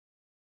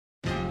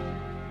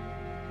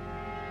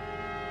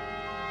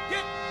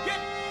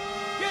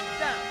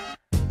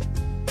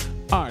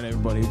right,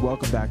 everybody,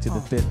 welcome back to the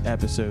 5th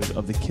episode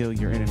of the Kill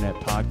Your Internet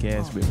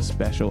podcast. We have a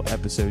special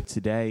episode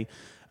today,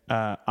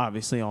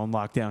 obviously on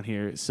lockdown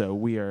here, so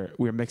we're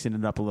mixing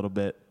it up a little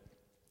bit.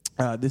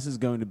 This is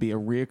going to be a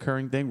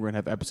reoccurring thing. We're going to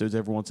have episodes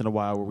every once in a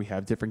while where we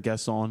have different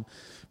guests on,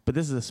 but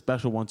this is a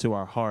special one to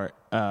our heart.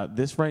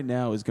 This right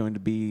now is going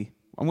to be,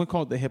 I'm going to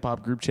call it the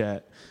hip-hop group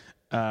chat.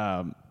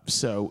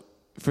 So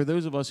for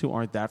those of us who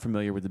aren't that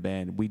familiar with the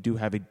band, we do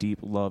have a deep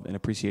love and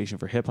appreciation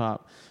for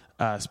hip-hop,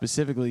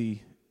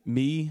 specifically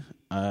me.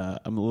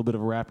 I'm a little bit of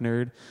a rap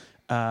nerd,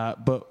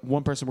 but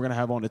one person we're going to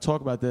have on to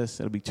talk about this,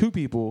 it'll be two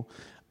people.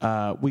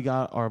 We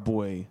got our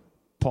boy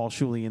Paul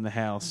Shuley in the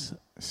house.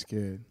 It's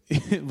good.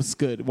 It was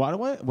good.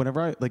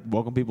 Whenever I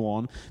welcome people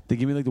on, they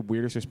give me the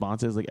weirdest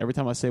responses. Like every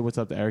time I say what's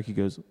up to Eric, he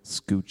goes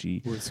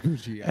Scoochie. What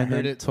Scoochie? I And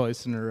heard then- it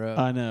twice in a row.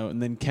 I know.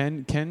 And then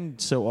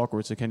Ken's so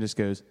awkward, so Ken just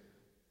goes,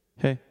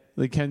 hey.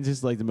 Like Ken's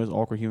just the most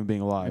awkward human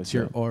being alive. It's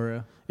your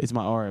aura. It's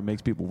my aura. It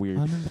makes people weird.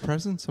 I'm in the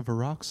presence of a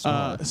rock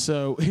star.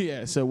 So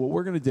what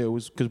we're going to do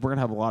is, because we're going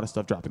to have a lot of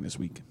stuff dropping this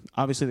week.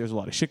 Obviously, there's a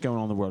lot of shit going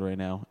on in the world right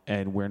now,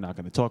 and we're not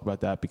going to talk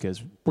about that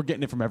because we're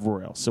getting it from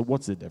everywhere else. So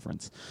what's the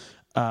difference?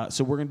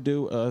 So we're going to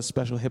do a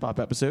special hip-hop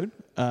episode.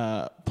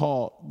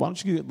 Paul, why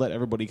don't you let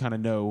everybody kind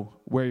of know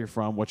where you're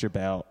from, what you're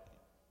about?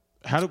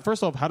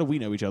 First off, how do we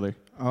know each other?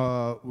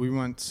 We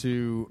went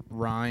to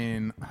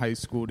Ryan High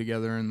School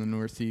together in the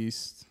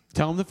Northeast.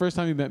 Tell them the first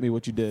time you met me,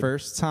 what you did.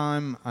 First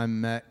time I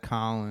met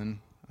Colin.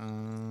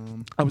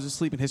 I was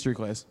asleep in history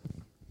class.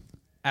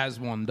 As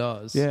one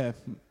does. Yeah.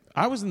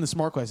 I was in the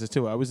smart classes,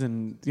 too. I was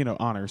in,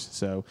 honors,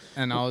 so.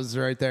 And I was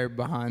right there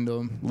behind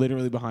him.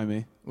 Literally behind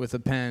me. With a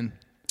pen.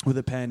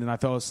 And I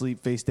fell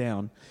asleep face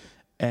down.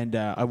 And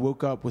I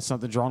woke up with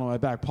something drawn on my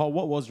back. Paul,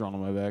 what was drawn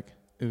on my back?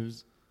 It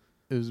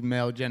was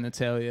male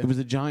genitalia. It was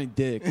a giant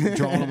dick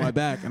drawn on my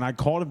back, and I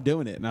caught him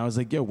doing it. And I was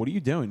like, yo, what are you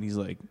doing? He's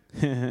like,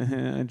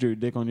 I drew a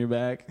dick on your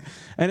back.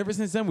 And ever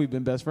since then, we've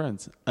been best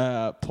friends.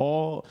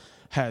 Paul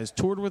has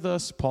toured with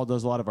us. Paul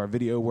does a lot of our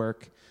video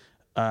work.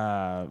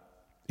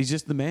 He's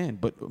just the man.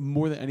 But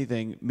more than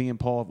anything, me and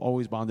Paul have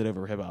always bonded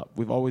over hip-hop.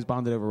 We've always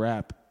bonded over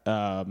rap.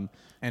 And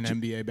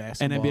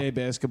NBA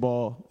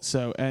basketball.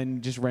 So,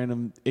 and just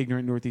random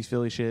ignorant Northeast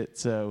Philly shit.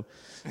 So,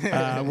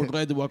 we're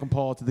glad to welcome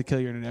Paul to the Kill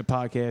Your Internet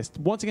podcast.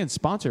 Once again,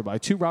 sponsored by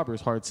Two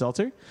Robbers Hard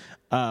Seltzer,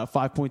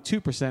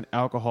 5.2%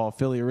 alcohol,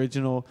 Philly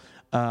original.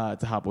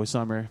 It's a Hot Boy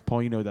Summer.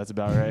 Paul, you know what that's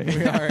about, right?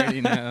 We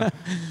already know.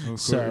 Of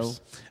So,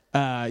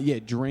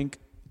 course. drink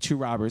Two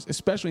Robbers,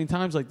 especially in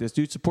times like this.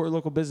 Dude, support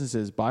local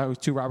businesses. Buy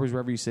Two Robbers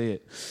wherever you see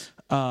it.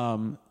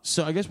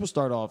 So I guess we'll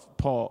start off,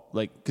 Paul,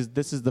 because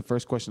this is the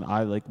first question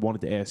I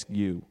wanted to ask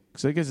you.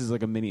 Because I guess it's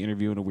like a mini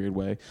interview in a weird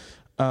way.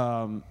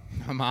 I'm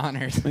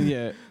honored.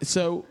 Yeah.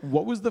 So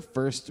what was the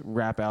first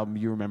rap album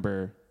you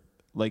remember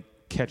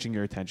catching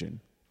your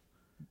attention?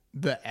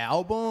 The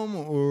album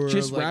or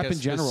just rap in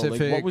general?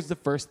 Specific... What was the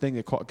first thing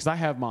that caught? Because I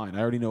have mine.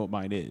 I already know what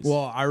mine is.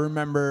 Well, I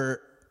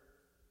remember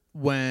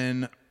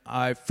when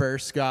I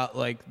first got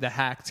the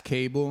hacked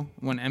cable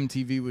when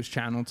MTV was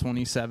channel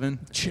 27.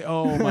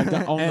 Oh my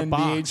god! On and the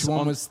box,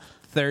 VH1 was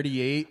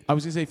 38. I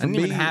was gonna say, for I didn't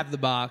me, even have the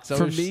box. I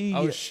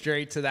was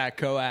straight to that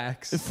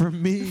coax. For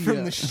me,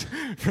 from the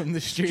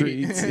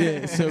streets.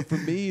 Yeah. So for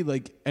me,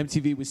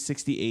 MTV was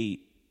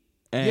 68.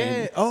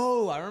 And,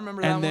 I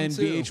remember that one too. And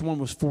then VH1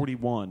 was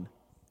 41.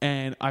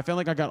 And I felt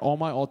like I got all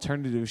my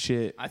alternative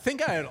shit. I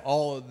think I had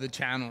all of the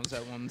channels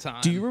at one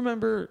time. Do you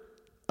remember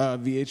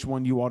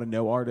VH1 You Ought to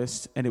Know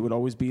artists? And it would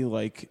always be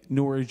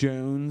Nora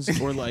Jones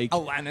or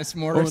Alanis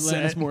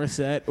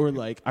Morissette. Or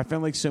I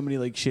found so many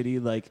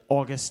shitty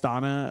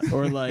Augustana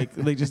or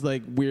just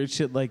weird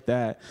shit like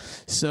that.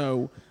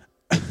 So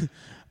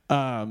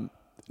no,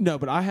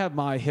 but I have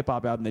my hip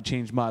hop album that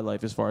changed my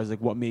life as far as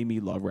what made me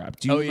love rap.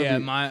 Do you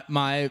remember?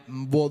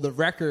 The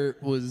record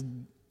was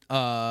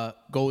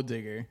Gold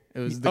Digger. It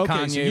was the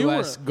Kanye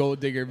West Gold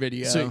Digger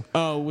video.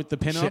 So, with the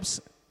pinups?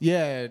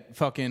 Yeah,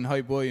 fucking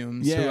Hype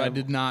Williams, who I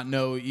did not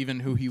know even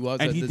who he was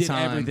at the time. And he did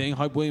everything.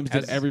 Hype Williams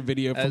did every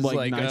video from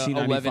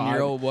 1995.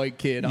 11-year-old white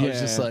kid. I was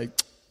just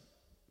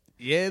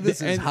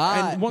this is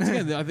hot. And once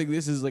again, I think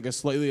this is a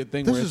slightly a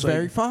thing this where is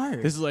very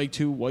fire. This is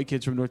two white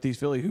kids from Northeast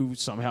Philly who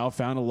somehow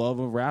found a love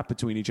of rap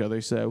between each other.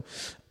 So,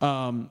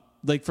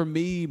 for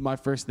me, my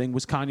first thing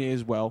was Kanye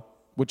as well,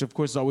 which of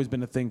course has always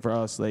been a thing for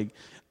us. I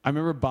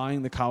remember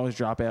buying The College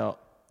Dropout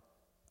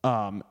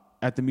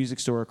at the music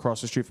store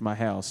across the street from my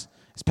house.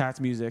 It's Pat's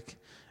Music,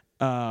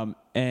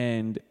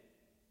 and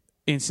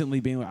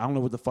instantly being I don't know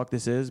what the fuck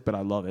this is, but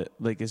I love it.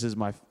 This is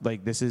my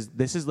this is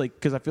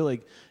because I feel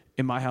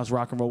in my house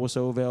rock and roll was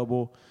so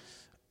available.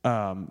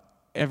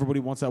 Everybody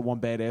wants that one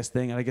badass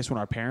thing, and I guess when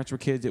our parents were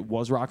kids, it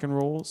was rock and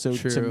roll. So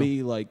True. to me,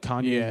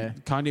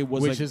 Kanye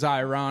was which is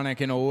ironic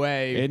in a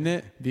way, isn't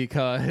it?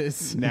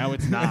 Because now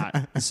it's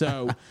not.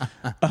 So,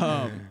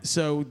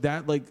 so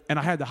that and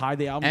I had to hide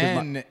the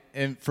album.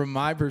 And from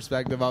my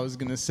perspective, I was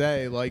gonna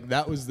say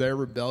that was their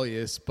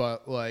rebellious,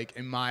 but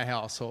in my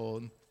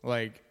household,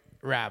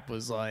 rap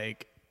was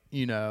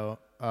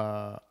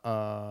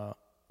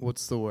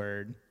what's the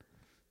word?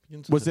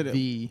 Was it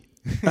V?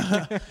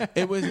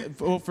 It was,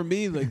 well, for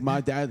me, like, my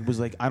dad was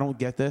like, I don't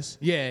get this.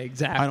 Yeah,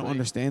 exactly. I don't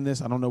understand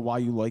this. I don't know why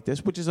you like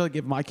this. Which is like,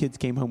 if my kids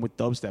came home with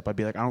dubstep, I'd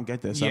be like, I don't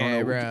get this. I don't Yeah,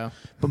 know. bro.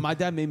 But my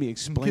dad made me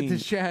explain. Get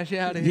this trash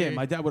out of here. Yeah,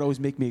 my dad would always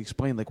make me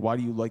explain, like, why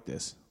do you like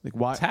this? Like,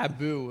 why?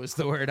 Taboo was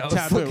the word I was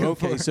Taboo. looking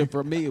Okay, for. so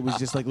for me, it was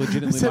just like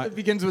legitimately. So it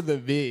begins with a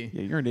V.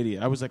 Yeah, you're an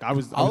idiot. I was like, I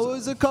was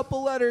A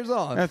couple letters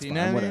off. That's you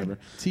fine, know whatever.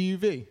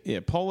 TUV. Yeah,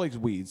 Paul likes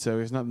weed, so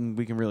there's nothing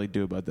we can really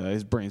do about that.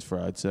 His brain's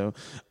fried. So,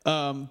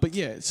 but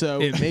yeah,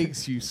 so It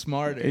makes you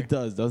smarter. it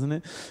does, doesn't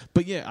it?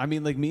 But yeah, I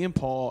mean, like, me and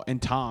Paul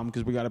and Tom,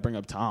 because we got to bring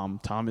up Tom.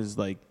 Tom is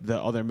like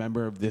the other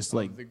member of this,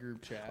 like, the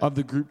group chat. of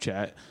the group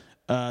chat.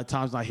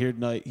 Tom's not here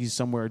tonight. He's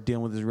somewhere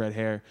dealing with his red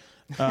hair.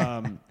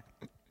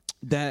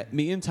 That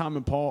me and Tom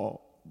and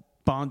Paul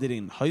bonded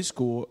in high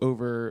school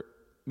over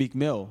Meek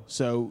Mill.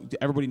 So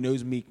everybody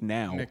knows Meek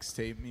now.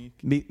 Mixtape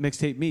Meek.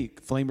 Mixtape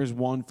Meek. Flamers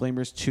 1,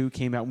 Flamers 2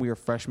 came out when we were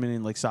freshmen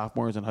and like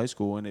sophomores in high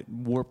school, and it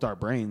warped our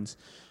brains.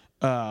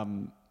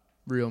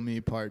 Real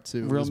Me Part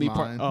 2. Real was Me mine.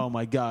 Part. Oh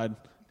my God.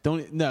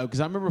 No,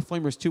 because I remember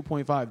Flamers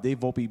 2.5. Dave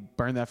Volpe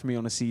burned that for me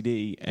on a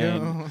CD.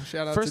 And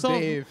shout out first to off,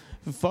 Dave.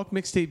 fuck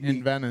Mixtape Meek.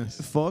 In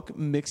Venice. Fuck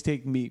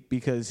Mixtape Meek,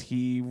 because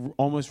he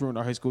almost ruined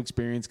our high school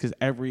experience, because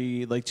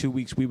every like 2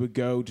 weeks we would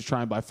go to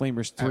try and buy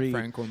Flamers 3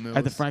 Franklin Mills.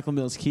 at the Franklin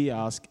Mills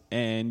kiosk,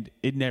 and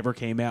it never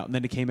came out. And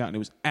then it came out and it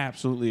was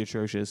absolutely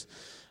atrocious.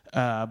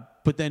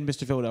 But then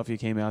Mr. Philadelphia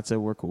came out, so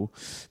we're cool.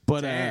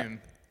 But Damn.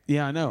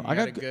 yeah, I know. You I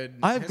got got a good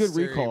I have good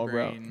history recall,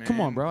 brain, bro.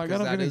 Come on, man, bro. I got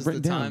 'cause that everything is the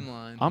written down.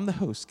 timeline. I'm the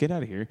host. Get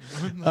out of here.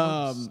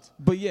 host.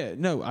 But yeah,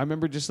 no. I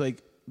remember just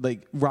like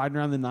riding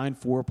around the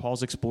 9.4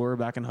 Paul's Explorer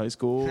back in high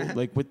school,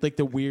 like with like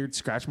the weird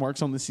scratch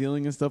marks on the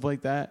ceiling and stuff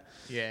like that.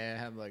 Yeah,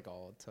 I had like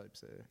all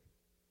types of.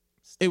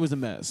 It was a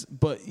mess.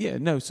 But yeah,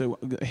 no. So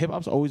hip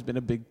hop's always been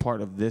a big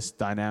part of this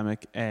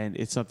dynamic, and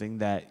it's something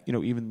that, you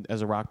know, even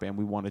as a rock band,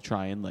 we want to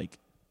try and like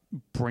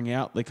bring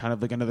out like kind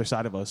of like another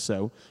side of us.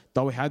 So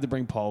thought we had to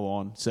bring Paul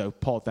on. So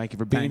Paul, thank you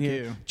for being Thank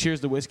here. you. Cheers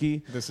to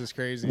whiskey. This is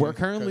crazy. We're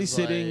currently 'cause,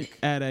 sitting like,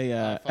 at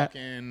a I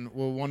fucking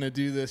will want to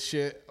do this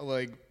shit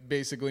like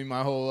basically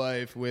my whole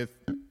life with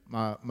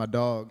my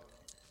dog.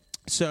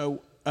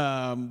 So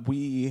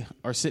we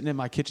are sitting at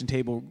my kitchen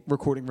table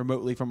recording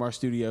remotely from our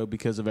studio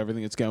because of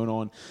everything that's going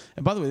on.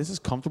 And by the way, this is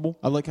comfortable.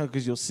 I like how,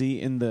 because you'll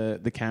see in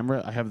the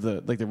camera, I have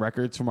the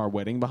records from our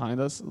wedding behind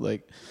us.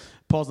 Like,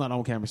 Paul's not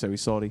on camera, so he's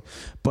salty.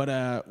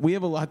 But we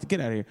have a lot to get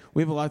out of here.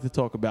 We have a lot to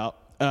talk about.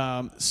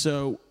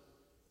 So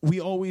we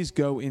always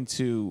go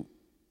into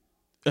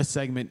a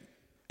segment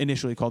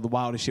initially called The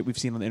Wildest Shit We've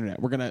Seen on the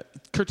Internet. We're going to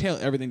curtail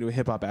everything to a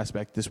hip-hop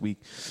aspect this week.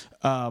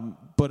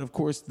 But, of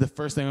course, the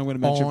first thing I'm going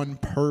to mention... On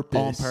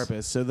purpose. On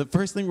purpose. So the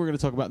first thing we're going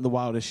to talk about in the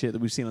wildest shit that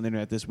we've seen on the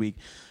Internet this week,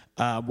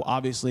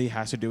 obviously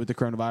has to do with the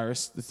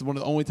coronavirus. This is one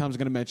of the only times I'm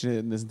going to mention it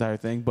in this entire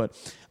thing. But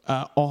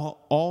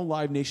all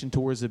Live Nation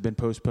tours have been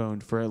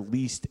postponed for at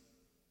least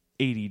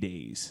 80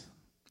 days.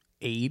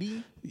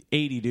 80?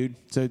 80, dude.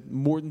 So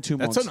more than 2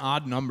 months. That's an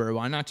odd number.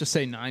 Why not just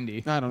say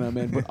 90? I don't know,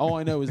 man. But all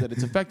I know is that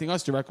it's affecting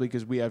us directly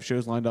because we have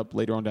shows lined up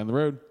later on down the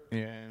road.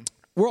 Yeah.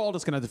 We're all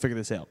just going to have to figure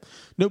this out.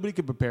 Nobody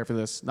could prepare for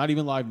this. Not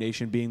even Live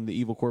Nation, being the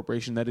evil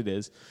corporation that it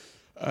is.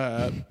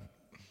 I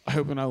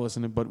hope they're not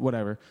listening, but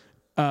whatever.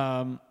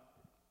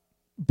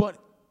 But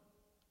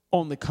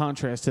on the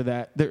contrast to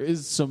that, there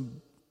is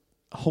some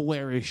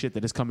hilarious shit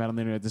that has come out on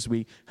the internet this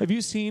week. Have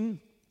you seen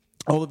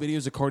all the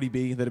videos of Cardi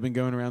B that have been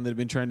going around, that have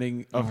been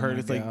trending, of her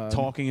just like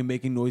talking and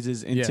making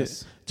noises into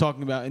Yes.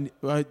 talking about? And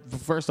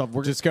first off,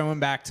 we're Just going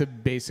back to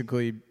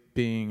basically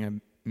being a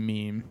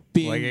meme.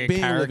 Being- like a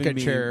being a living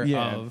caricature meme,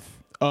 yeah.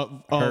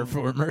 of her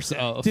former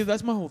self. Dude,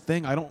 that's my whole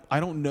thing. I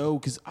don't know,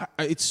 because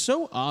it's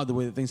so odd the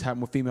way that things happen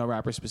with female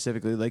rappers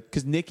specifically. Like,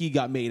 because Nicki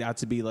got made out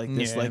to be like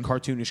this Yeah. like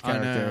cartoonish I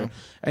character, know.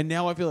 and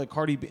now I feel like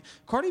Cardi B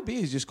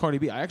is just Cardi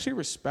B. I actually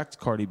respect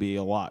Cardi B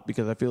a lot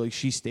because I feel like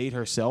she stayed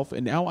herself,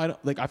 and now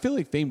I feel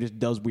like fame just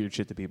does weird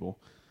shit to people.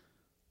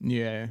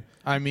 Yeah.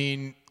 I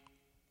mean,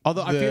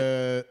 Although I feel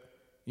the,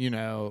 you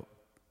know,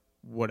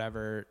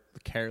 whatever, the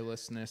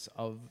carelessness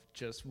of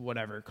just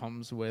whatever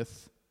comes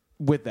with.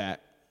 with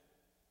that,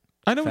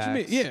 I know Facts. what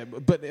you mean. Yeah,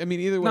 but I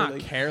mean either way, Not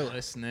like,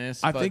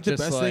 carelessness. I but think the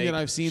just best thing that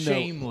I've seen, though,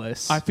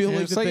 shameless. I feel And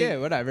like it's the like, thing- yeah,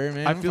 whatever,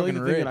 man. I I'm feel like the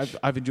fucking thing that rich.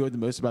 I've enjoyed the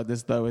most about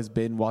this, though, has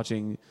been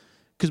watching,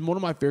 because one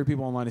of my favorite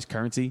people online is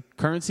Currency.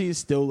 Currency is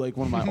still like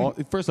one of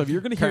my first off,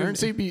 you're gonna hear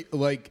Currency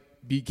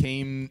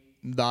became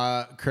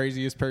the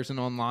craziest person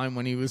online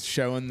when he was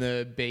showing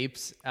the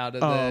Bapes out of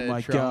the Oh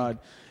my trunk. god.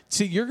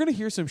 See, you're gonna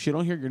hear some shit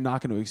on here you're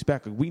not gonna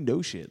expect. Like, we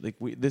know shit. Like,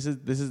 this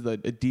is a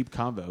deep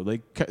convo.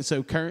 Like,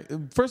 so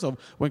first off,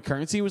 when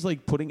Currency was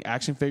like putting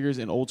action figures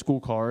in old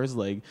school cars,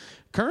 like,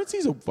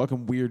 Currency's a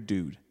fucking weird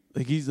dude.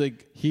 Like, he's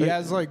like He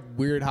has like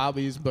weird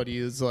hobbies, but he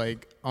is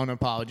like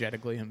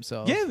unapologetically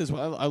himself. yeah. This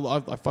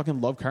I fucking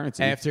love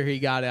Currency. After he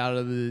got out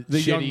of the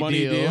Young shitty Money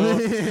deal.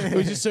 It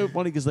was just so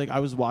funny because like I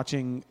was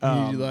watching.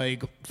 he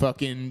like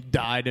fucking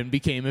died and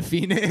became a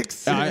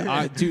phoenix.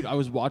 Dude, I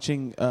was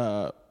watching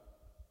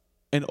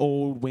an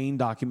old Wayne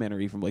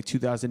documentary from like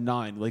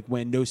 2009, like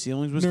when No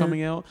Ceilings was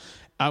coming out.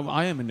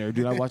 I am a nerd,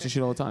 dude. I watch this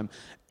shit all the time.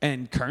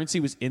 And Currency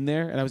was in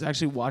there, and I was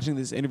actually watching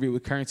this interview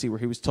with Currency where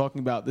he was talking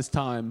about this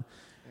time.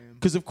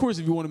 Because, of course,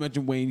 if you want to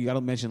mention Wayne, you got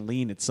to mention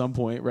Lean at some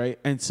point, right?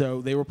 And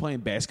so they were playing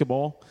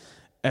basketball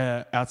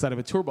outside of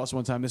a tour bus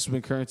one time. This was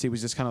when Currency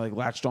was just kind of like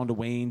latched onto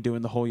Wayne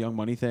doing the whole Young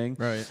Money thing.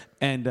 Right.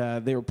 And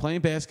they were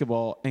playing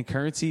basketball, and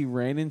Currency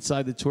ran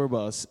inside the tour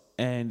bus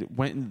and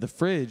went into the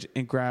fridge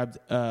and grabbed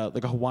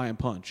like a Hawaiian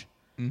Punch.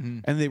 Mm-hmm.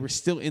 And they were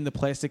still in the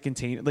plastic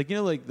container. Like, you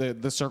know, like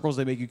the circles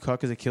they make you cut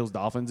because it kills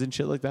dolphins and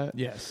shit like that?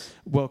 Yes.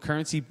 Well,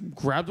 Currency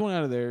grabbed one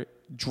out of there,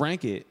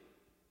 drank it,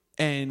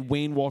 and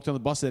Wayne walked on the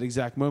bus at that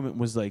exact moment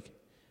and was like,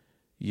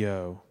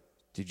 yo,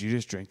 did you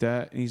just drink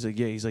that? And he's like,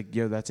 yeah. He's like,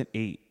 yo, that's an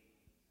 8.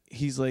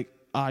 He's like,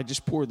 I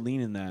just poured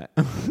Lean in that.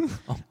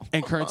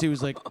 And Currency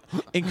was like,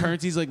 in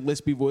Currency's like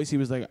lispy voice, he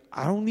was like,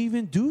 I don't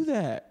even do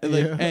that.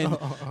 Like, yeah. And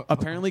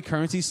apparently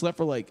Currency slept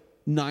for like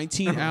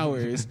 19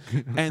 hours,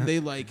 and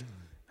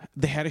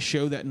they had a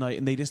show that night,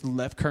 and they just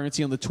left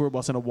Currency on the tour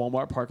bus in a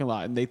Walmart parking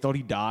lot, and they thought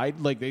he died,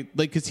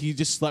 because he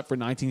just slept for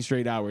 19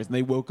 straight hours, and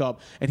they woke up,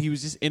 and he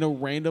was just in a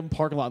random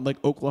parking lot in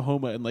like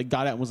Oklahoma, and like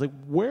got out and was like,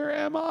 "Where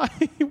am I?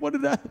 What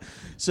did I?"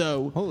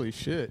 So holy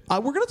shit.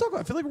 We're gonna talk.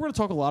 I feel like we're gonna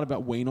talk a lot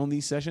about Wayne on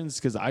these sessions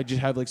because I just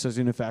have like such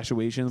an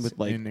infatuation with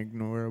like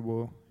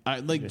inignorable. I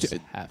like just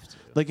have to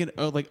like in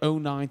like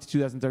 09 to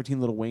 2013,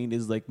 Lil Wayne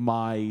is like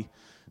my.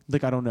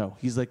 Like, I don't know.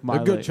 He's like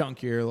my... A good chunk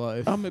of your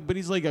life. But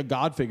he's like a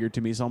god figure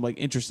to me, so I'm like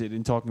interested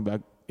in talking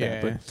about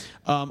that. Yeah.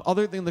 But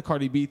other than the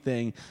Cardi B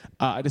thing,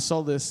 I just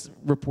saw this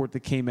report that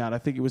came out. I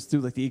think it was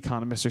through like The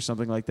Economist or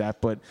something like that.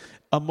 But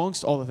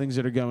amongst all the things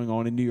that are going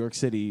on in New York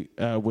City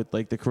with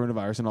like the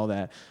coronavirus and all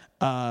that,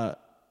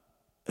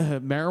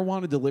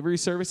 marijuana delivery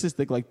services,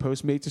 like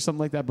Postmates or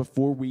something like that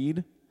before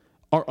weed,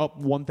 are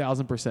up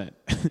 1,000%.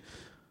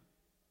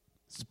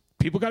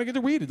 People got to get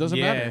their weed. It doesn't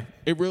matter.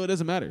 It really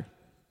doesn't matter.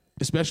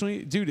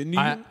 Especially, dude, in New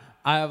York.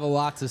 I have a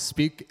lot to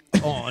speak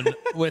on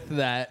with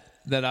that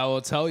I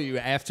will tell you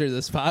after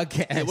this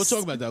podcast. Yeah, we'll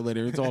talk about that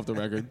later. It's off the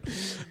record.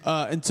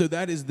 And so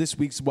that is this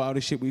week's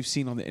wildest shit we've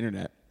seen on the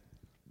internet.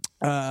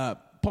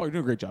 Paul, you're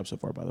doing a great job so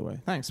far, by the way.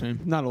 Thanks, man.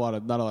 Not a lot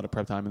of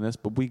prep time in this,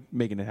 but we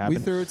making it happen.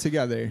 We threw it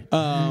together.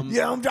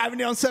 Yeah, I'm driving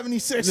down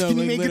 76. Can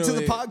you make it to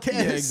the podcast?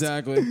 Yeah,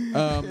 exactly.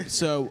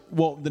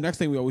 The next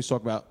thing we always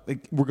talk about,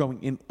 like we're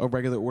going in a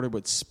regular order,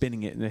 but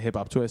spinning it in a hip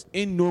hop twist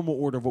in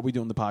normal order of what we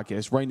do on the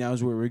podcast. Right now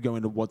is where we're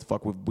going to what the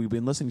fuck we've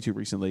been listening to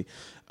recently.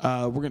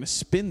 We're going to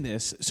spin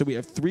this. So we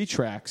have 3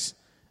 tracks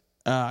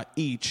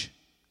each,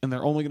 and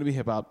they're only going to be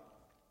hip hop.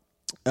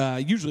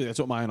 Usually that's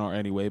what mine are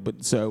anyway,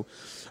 but so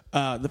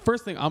the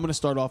first thing, I'm going to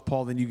start off,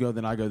 Paul, then you go,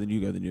 then I go, then you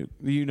go, then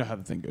you know how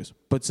the thing goes.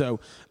 But so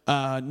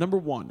number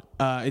 1,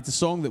 it's a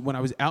song that when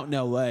I was out in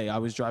LA, I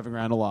was driving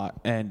around a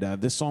lot, and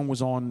this song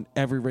was on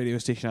every radio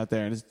station out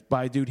there, and it's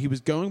by a dude. He was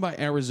going by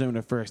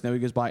Arizona first, now he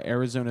goes by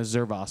Arizona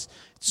Zervas.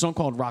 It's a song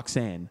called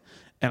Roxanne.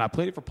 And I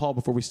played it for Paul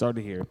before we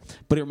started here,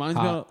 but it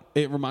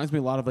reminds me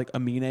a lot of like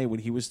Amine when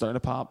he was starting to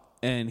pop,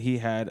 and he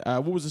had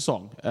what was the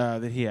song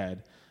that he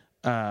had?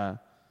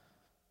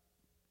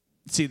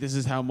 See, this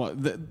is how much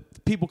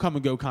people come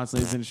and go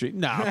constantly in this industry.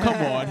 Nah, come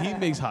on. He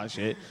makes hot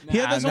shit. He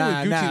had that song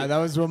with Gucci. That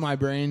was what my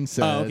brain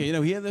said. Oh,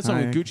 okay. He had that song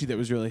with Gucci that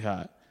was really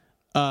hot.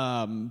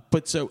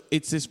 But so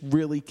it's this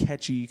really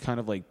catchy kind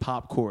of like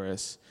pop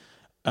chorus.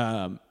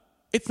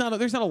 There's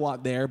not a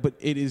lot there, but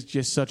it is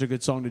just such a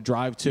good song to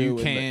drive to. You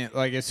can't,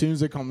 like, as soon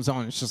as it comes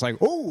on, it's just like,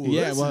 oh,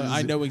 yeah,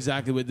 I know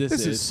exactly what this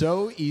is. This is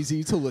so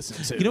easy to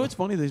listen to. You know what's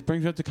funny? This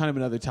brings me up to kind of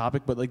another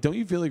topic, but, like, don't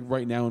you feel like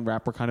right now in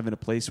rap we're kind of in a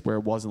place where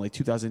it was in, like,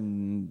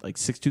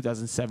 2006,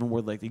 2007,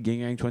 where, like, the Gang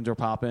Gang Twins were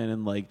popping,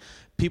 and, like,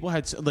 people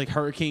had, like,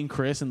 Hurricane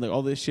Chris and, like,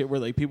 all this shit where,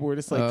 like, people were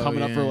just, like,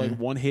 coming up for, like,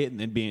 one hit and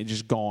then being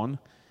just gone.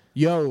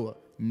 Yo,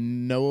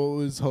 know what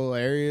was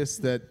hilarious?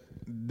 That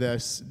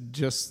this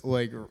just,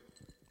 like,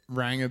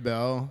 rang a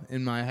bell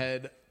in my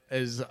head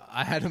as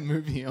I had a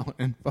movie on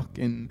and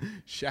fucking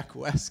Sheck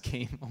West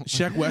came on.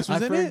 Sheck West was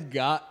in it?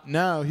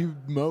 No,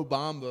 Mo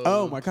Bamba.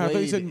 Oh my god! I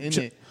thought you said in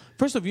it.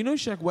 First off, you know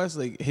Sheck West,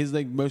 like his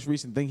like most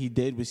recent thing he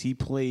did was he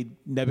played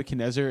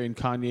Nebuchadnezzar in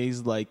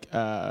Kanye's like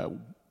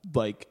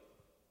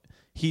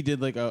he did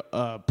like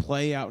a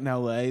play out in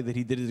LA that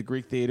he did at the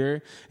Greek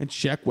Theater, and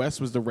Sheck West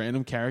was the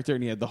random character,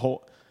 and he had the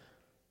whole.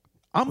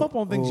 I'm up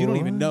on things you don't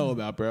even know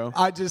about, bro.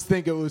 I just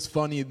think it was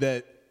funny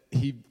that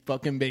he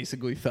fucking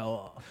basically fell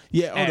off.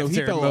 Yeah, oh no,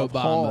 he fell off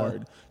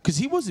hard.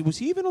 Because was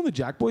he even on the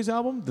Jack Boys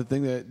album, the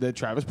thing that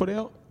Travis put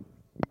out?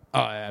 Oh,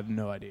 I have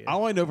no idea.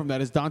 All I know from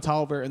that is Don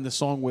Toliver and the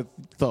song with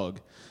Thug.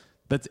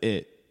 That's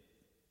it.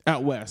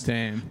 Out West.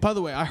 Damn. By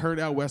the way, I heard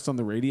Out West on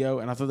the radio,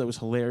 and I thought that was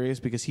hilarious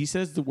because he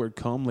says the word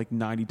cum like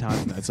 90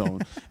 times in that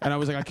song. And I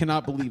was like, I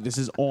cannot believe this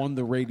is on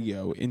the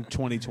radio in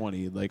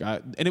 2020.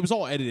 And it was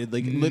all edited,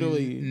 like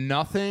literally.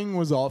 Nothing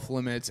was off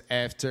limits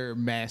after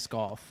Mask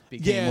Off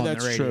became on the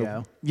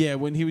radio. True. Yeah,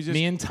 when he was just.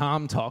 Me and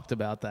Tom talked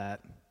about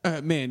that.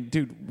 Man,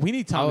 dude, we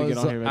need Tom to get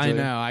on here I eventually.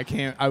 know. I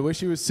can't. I wish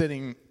he was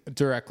sitting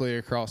directly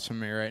across from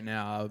me right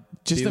now. I'd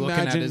Just be looking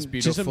at imagine, his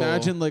beautiful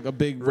like a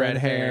big red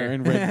hair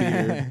and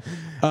red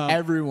beard.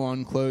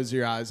 Everyone, close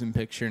your eyes and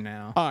picture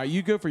now. All right,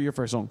 you go for your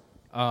first song.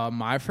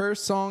 My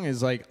first song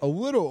is like a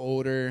little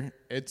older.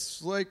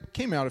 It's like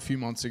came out a few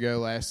months ago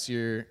last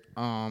year.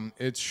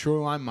 It's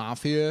Shoreline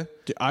Mafia.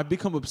 Dude, I've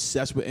become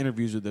obsessed with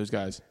interviews with those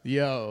guys.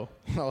 Yo,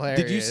 hilarious.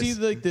 Did you see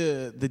like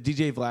the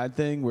DJ Vlad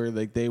thing where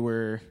like they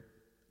were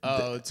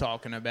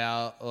talking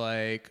about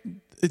like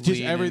it's just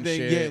lean and everything?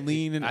 shit? Yeah,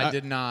 lean and I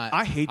did not.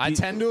 I hate. I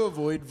tend to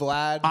avoid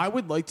Vlad. I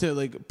would like to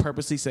like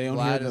purposely say on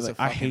Vlad here is that like,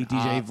 a I hate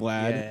fucking DJ op.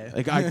 Vlad. Yeah.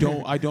 Like I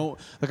don't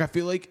like. I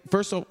feel like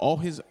first off, all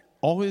his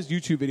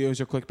YouTube videos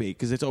are clickbait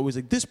because it's always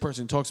like this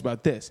person talks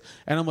about this,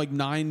 and I'm like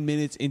 9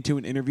 minutes into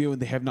an interview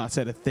and they have not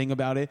said a thing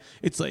about it.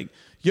 It's like,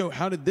 yo,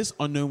 how did this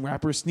unknown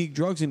rapper sneak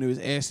drugs into his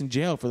ass in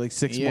jail for like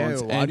 6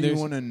 months? Why do you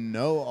want to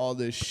know all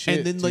this shit?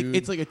 And then like dude?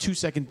 it's like a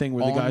 2-second thing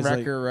where on the guy's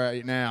record like,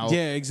 right now.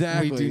 Yeah,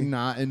 exactly. We do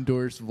not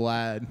endorse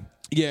Vlad.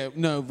 yeah,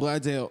 no,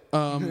 Vlad's ale.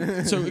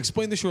 So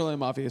explain the Shoreline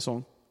Mafia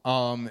song.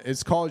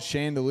 It's called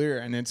Chandelier,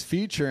 and it's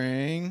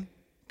featuring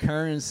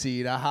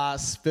Currency, the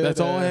hospital. That's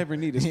all I ever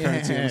need is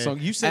Currency in the song.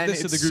 You said and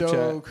this to the it's group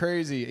so chat.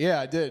 crazy. Yeah,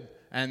 I did.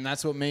 And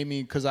that's what made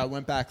me, because I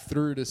went back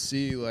through to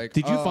see, like,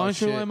 Did you find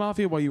shit. Shoreline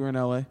Mafia while you were in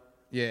LA?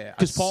 Yeah,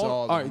 Because Paul, saw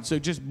all them. right, so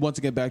just once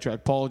again,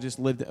 backtrack. Paul just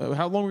lived,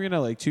 how long were you in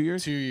LA? 2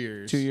 years? 2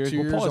 years. 2 years.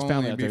 Well, Paul has family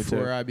only out there,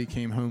 before too. I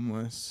became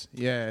homeless.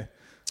 Yeah.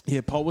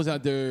 Yeah, Paul was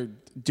out there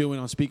doing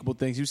unspeakable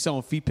things. He was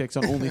selling feet pics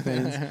on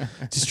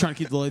OnlyFans, just trying to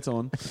keep the lights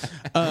on.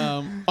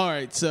 All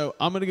right, so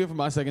I'm gonna go for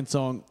my second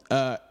song,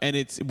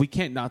 and we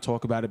can't not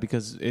talk about it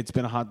because it's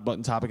been a hot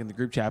button topic in the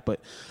group chat.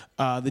 But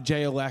the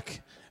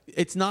JLEC,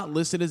 it's not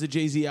listed as a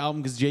Jay-Z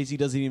album because Jay-Z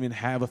doesn't even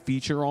have a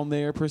feature on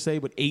there per se.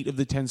 But 8 of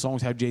the 10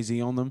 songs have Jay-Z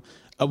on them,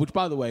 which,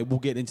 by the way, we'll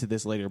get into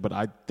this later. But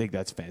I think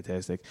that's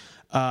fantastic.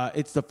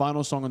 It's the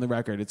final song on the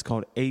record. It's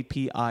called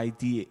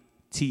APIDTA.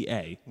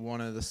 One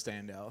of the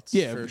standouts.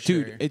 Yeah, for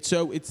dude.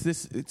 Sure. It's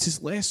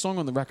this last song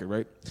on the record,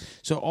 right?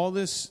 So all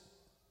this,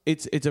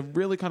 it's a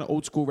really kind of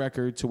old school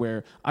record to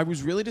where I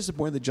was really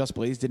disappointed that Just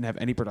Blaze didn't have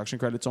any production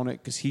credits on it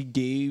because he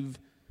gave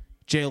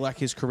JLEC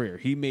his career.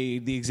 He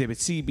made the Exhibit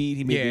C beat.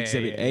 He made the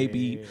Exhibit A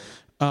beat.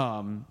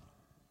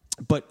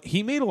 But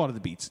he made a lot of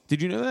the beats.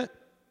 Did you know that?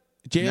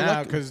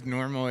 No, because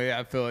normally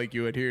I feel like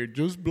you would hear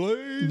Just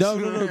Blaze. No.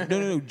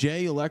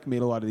 JLEC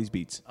made a lot of these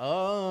beats.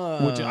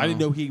 Oh. Which I didn't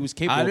know he was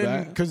capable of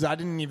that. Because I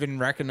didn't even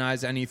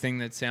recognize anything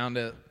that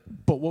sounded.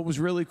 But what was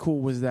really cool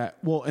was that,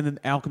 and then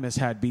Alchemist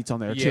had beats on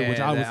there too, which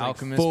I was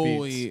Alchemist like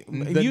fully.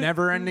 beats. The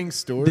Never-Ending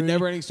Story. The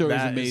Never-Ending Story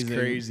is That amazing.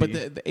 crazy. But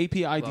the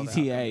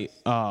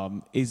APIDTA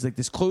is like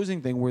this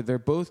closing thing where they're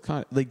both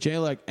kind of, like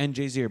JLEC and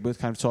Jay-Z are both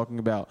kind of talking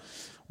about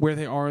where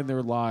they are in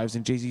their lives,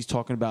 and Jay-Z's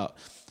talking about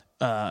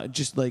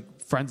just like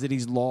friends that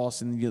he's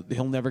lost, and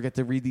he'll never get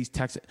to read these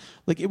texts.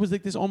 Like it was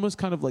like this almost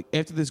kind of like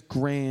after this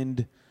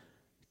grand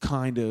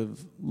kind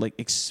of like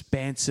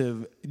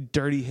expansive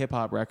dirty hip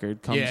hop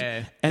record comes,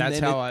 Yeah, and that's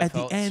then how I at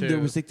felt the end too. there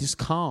was like this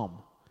calm,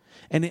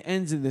 and it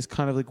ends in this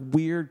kind of like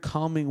weird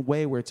calming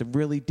way where it's a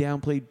really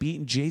downplayed beat,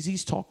 and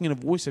Jay-Z's talking in a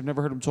voice I've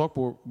never heard him talk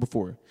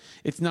before.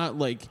 It's not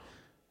like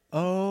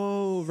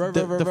Oh, right,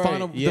 the right.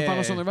 final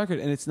Yeah. song on the record,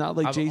 and it's not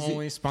like I've Jay-Z.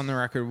 only spun the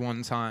record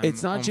one time.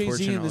 It's not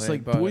Jay-Z in this like unfortunately,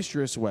 but-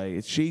 boisterous way.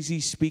 It's Jay-Z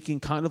speaking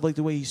kind of like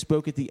the way he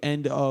spoke at the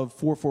end of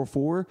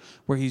 444,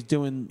 where he's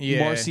doing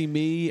Marcy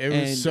Me. It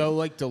and was so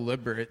like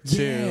deliberate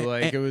too. Yeah,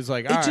 Like and it was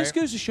like it all just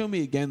right. goes to show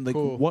me again like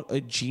Cool. what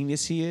a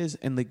genius he is,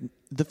 and like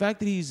the fact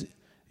that he's,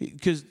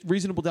 because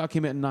Reasonable Doubt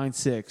came out in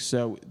 96,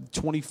 so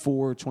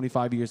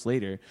 25 years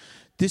later,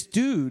 this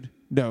dude.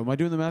 No, am I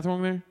doing the math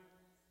wrong there?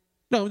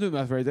 No, I'm doing the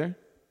math right there.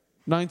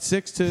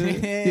 96 to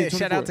Yeah,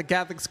 shout 24. out to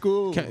Catholic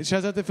school.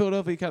 Shout out to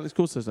Philadelphia Catholic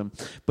school system.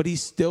 But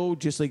he's still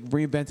just like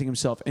reinventing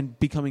himself and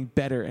becoming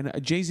better. And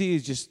Jay-Z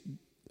is just,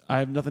 I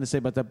have nothing to say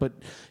about that. But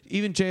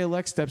even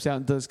JLX steps out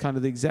and does kind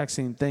of the exact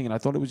same thing. And I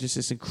thought it was just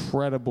this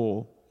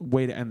incredible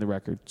way to end the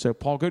record. So,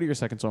 Paul, go to your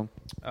second song.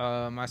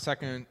 My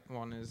second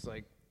one is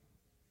like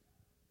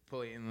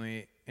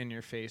blatantly in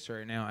your face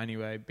right now.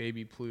 Anyway,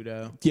 Baby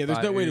Pluto. Yeah, there's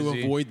no way to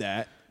avoid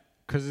that.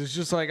 because it's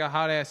just like a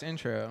hot ass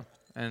intro,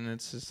 and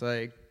it's just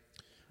like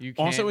you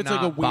can't Also, it's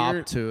not like a bop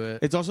weird to it.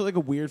 It's also like a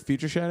weird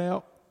Future shout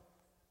out.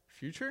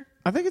 Future?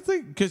 I think it's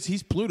like because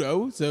he's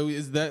Pluto. So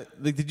is that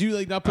like? Did you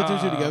like not put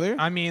those two together?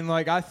 I mean,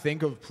 like I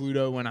think of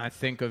Pluto when I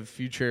think of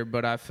Future,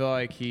 but I feel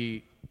like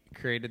he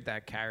created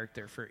that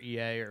character for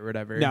EA or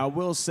whatever. Now, I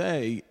will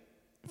say,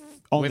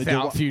 on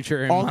Without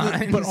Future in on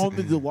mind. but on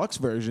the deluxe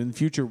version,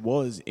 Future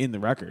was in the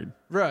record.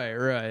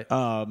 right.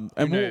 And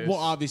knows? we'll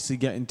obviously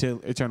get into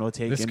Eternal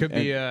Take. This could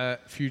be a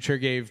Future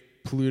gave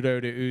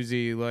Pluto to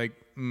Uzi like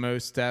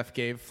Mos Def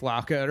gave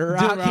Flocka to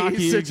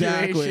Rocky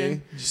situation.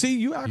 Exactly. See,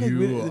 you act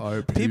You like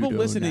are people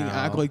Pluto listening now.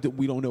 act like that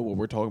we don't know what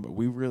we're talking about.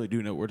 We really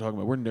do know what we're talking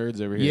about. We're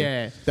nerds over here.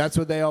 Yeah, that's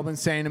what they all been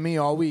saying to me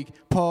all week.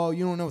 Paul,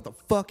 you don't know what the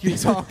fuck you're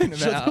talking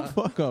Shut the about.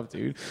 fuck up,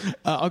 dude.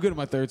 I'll go to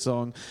my third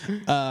song,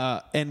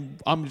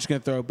 and I'm just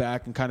gonna throw it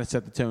back and kind of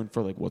set the tone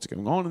for like what's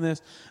going on in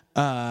this.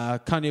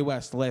 Kanye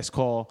West, Last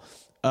Call.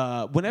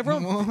 Whenever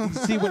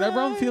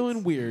I'm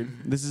feeling weird,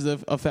 this is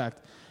a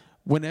fact.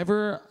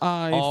 Whenever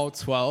I All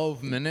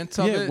 12 minutes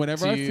of Yeah, it.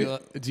 whenever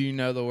do you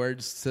know the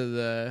words to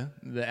the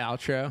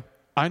outro?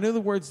 I know the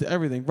words to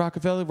everything.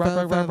 Rockefeller,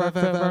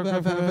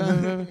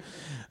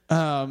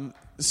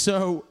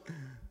 so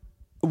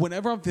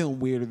whenever I'm feeling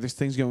weird or there's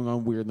things going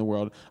on weird in the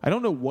world, I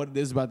don't know what it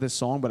is about this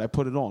song, but I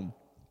put it on.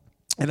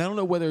 And I don't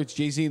know whether it's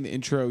Jay-Z in the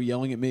intro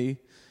yelling at me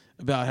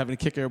about having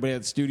to kick everybody out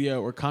of the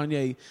studio or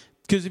Kanye.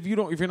 Because if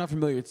you're not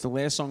familiar, it's the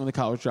last song on the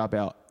College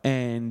Dropout.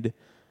 And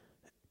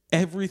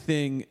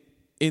everything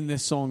in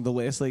this song, the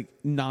last like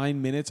 9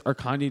 minutes, are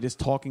Kanye just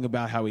talking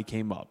about how he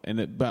came up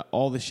and about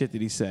all the shit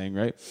that he's saying,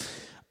 right?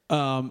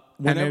 And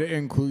it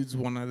includes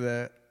one of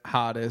the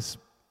hottest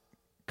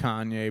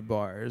Kanye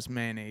bars,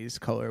 mayonnaise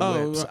color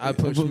whips. I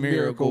push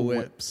Miracle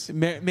Whips.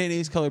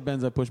 Mayonnaise colored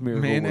Benz, I push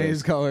Miracle Mayonnaise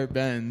Whips. color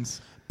Benz.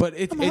 But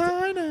it's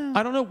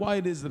I don't know why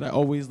it is that I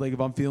always, like, if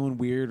I'm feeling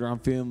weird or I'm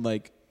feeling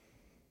like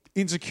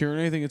insecure or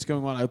anything that's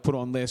going on, I put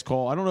on Last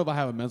Call. I don't know if I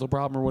have a mental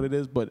problem or what it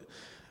is, but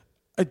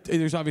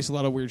there's obviously a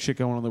lot of weird shit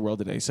going on in the world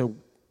today. So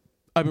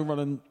I've been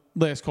running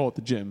Last Call at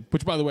the gym,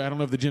 which, by the way, I don't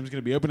know if the gym's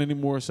going to be open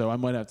anymore, so I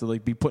might have to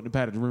like be put in a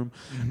padded room.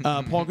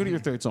 Paul, go to your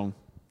third song.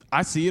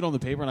 I see it on the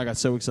paper, and I got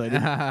so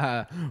excited.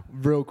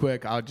 Real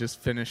quick, I'll just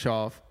finish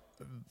off.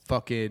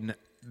 Fucking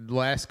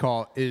Last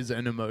Call is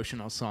an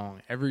emotional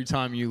song. Every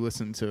time you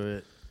listen to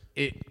it,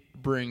 it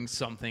brings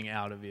something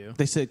out of you.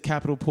 They said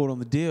Capital pulled on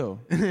the deal.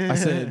 I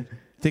said,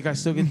 think I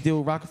still get the deal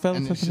with Rockefeller?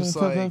 And it's just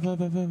like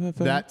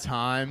that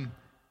time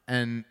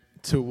and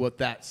to what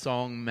that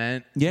song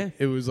meant. Yeah.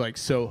 It was like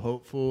so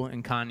hopeful,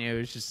 and Kanye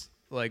was just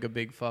like a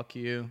big fuck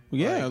you.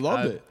 Yeah, like, I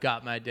loved it.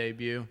 Got my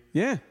debut.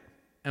 Yeah.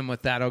 And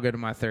with that, I'll go to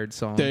my third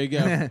song. There you go.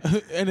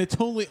 And a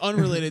totally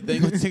unrelated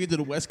thing. Let's take it to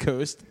the West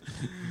Coast.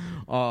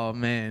 Oh,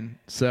 man.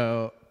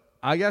 So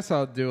I guess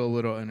I'll do a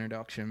little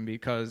introduction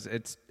because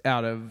it's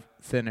out of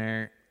thin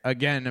air.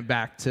 Again,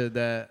 back to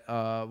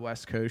the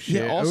West Coast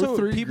shit. Yeah, also,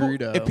 03 people,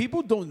 Greedo. if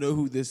people don't know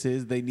who this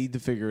is, they need to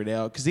figure it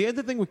out. Because he had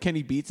the thing with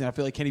Kenny Beats, and I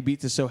feel like Kenny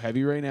Beats is so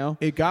heavy right now.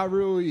 It got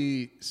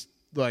really,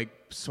 like,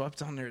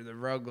 swept under the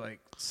rug, like,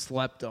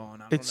 slept on.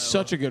 I don't It's know.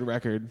 such a good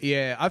record.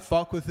 Yeah, I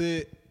fuck with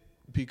it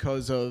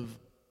because of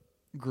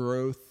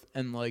growth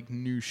and, like,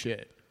 new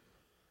shit.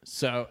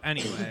 So,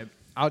 anyway,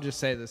 I'll just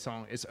say the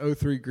song. It's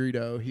 03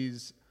 Greedo.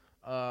 He's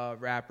a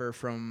rapper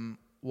from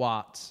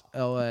Watts,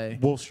 L.A.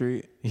 Wolf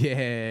Street.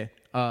 Yeah.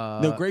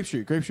 No, Grape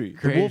Street.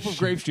 The Wolf of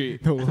Grape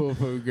Street. The Wolf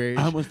of Grape Street.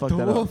 I almost fucked the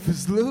that up. wolf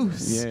is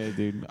loose. Yeah,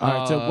 dude. All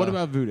right, so what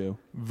about Voodoo?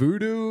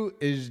 Voodoo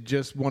is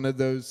just one of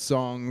those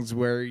songs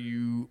where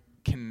you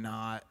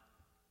cannot.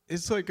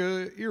 It's like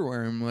a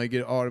earworm. Like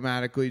it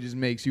automatically just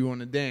makes you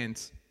want to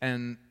dance,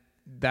 and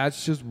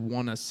that's just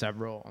one of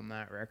several on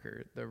that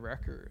record. The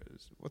record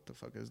is what the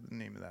fuck is the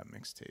name of that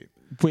mixtape?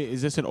 Wait,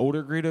 is this an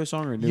older Greedo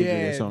song or a new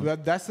Greedo song?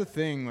 That's the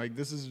thing. Like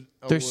this is.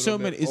 There's so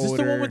many. Is this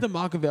the one with the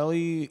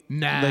Machiavelli?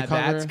 Nah, like,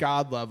 cover? that's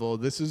God level.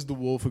 This is the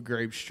Wolf of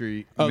Grape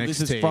Street. Oh,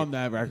 this is mixtape. from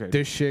that record.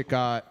 This shit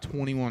got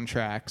 21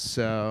 tracks.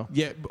 So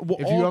Yeah, well,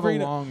 if you have a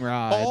long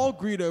ride, all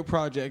Greedo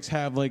projects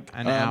have like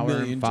an a hour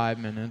million. and 5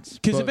 minutes.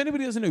 Because if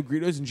anybody doesn't know,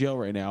 Greedo's in jail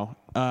right now.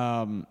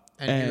 And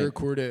he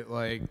recorded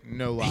like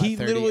no lie. He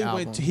 30 literally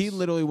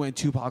albums. went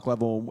Tupac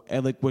level,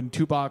 and like when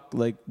Tupac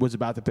like was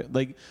about to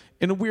like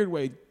in a weird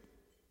way.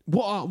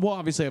 We'll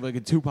obviously have like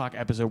a Tupac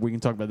episode where we can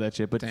talk about that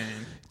shit. But Dang.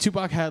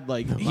 Tupac had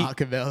like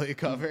Machiavelli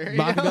cover.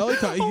 Machiavelli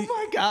cover. Oh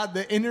my god,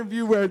 the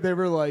interview where they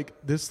were like,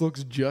 "This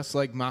looks just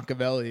like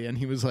Machiavelli," and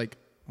he was like,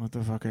 "What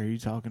the fuck are you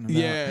talking about?"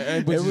 Yeah,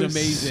 which it is was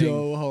amazing.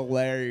 so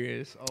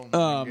hilarious.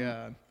 Oh my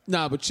god.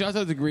 Nah, but shout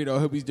out to Greedo. I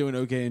hope he's doing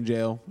okay in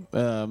jail.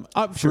 I'm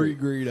Free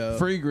sure. Greedo.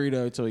 Free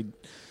Greedo till he.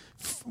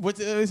 What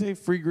did I say?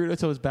 Free Greedo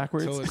till it's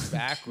backwards. So it's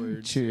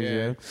backwards.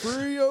 Cheers, yeah.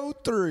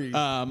 303.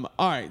 All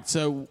right,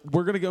 so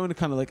we're gonna go into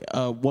kind of like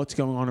what's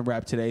going on in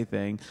rap today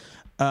thing.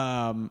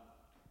 I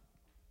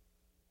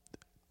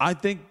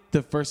think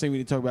the first thing we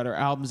need to talk about are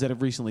albums that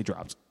have recently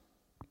dropped.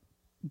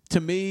 To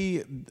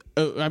me,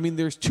 I mean,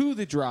 there's two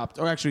that dropped,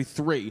 or actually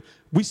three.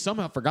 We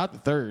somehow forgot the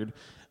third.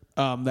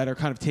 That are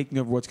kind of taking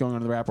over what's going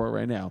on in the rap world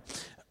right now.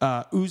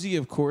 Uzi,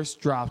 of course,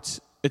 dropped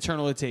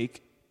Eternal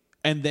Atake,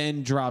 and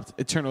then dropped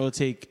Eternal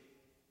Atake.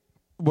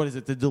 What is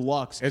it? The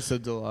Deluxe. It's the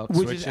Deluxe,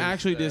 which is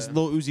actually just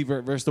Lil Uzi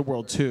versus the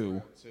World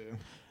 2.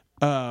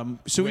 So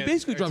he With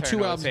basically dropped two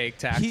Eternal albums. Atake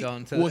tacked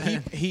onto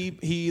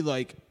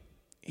that.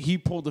 He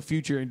pulled the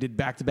Future and did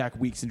back-to-back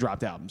weeks and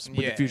dropped albums with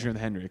the Future and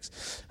the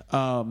Hendrix.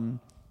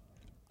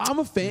 I'm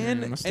a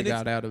fan. Must and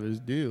have got out of his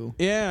deal.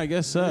 Yeah, I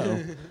guess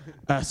so.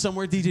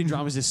 Somewhere DJ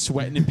Drama's just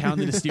sweating and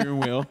pounding the steering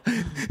wheel.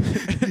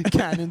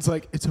 Cannon's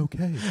like, it's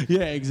okay.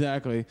 Yeah,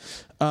 exactly.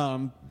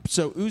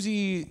 So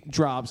Uzi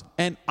drops,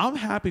 and I'm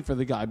happy for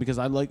the guy because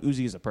I like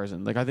Uzi as a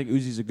person. Like I think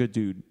Uzi's a good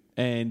dude,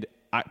 and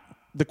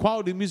the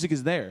quality of music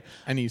is there.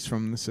 And he's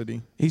from the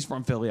city. He's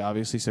from Philly,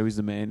 obviously, so he's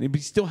the man. But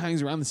he still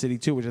hangs around the city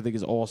too, which I think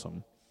is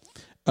awesome.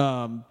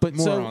 But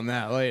More so, on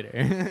that later.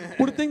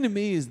 well, the thing to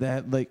me is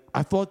that like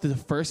I thought that the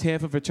first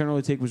half of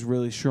Eternal Take was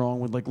really strong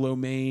with like Lo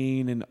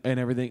Mein and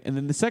everything, and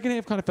then the second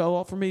half kind of fell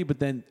off for me. But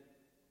then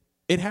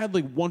it had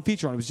like one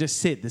feature on it. It was just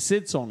Sid. The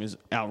Sid song is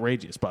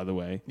outrageous, by the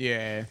way.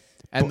 Yeah.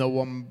 And the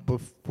one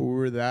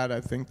before that,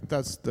 I think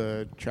that's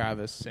the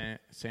Travis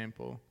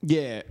sample.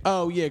 Yeah.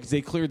 Oh, yeah, because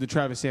they cleared the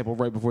Travis sample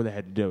right before they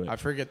had to do it. I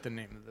forget the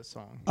name of the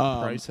song.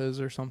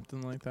 Prices or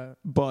something like that.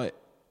 But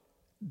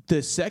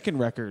the second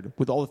record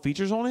with all the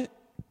features on it,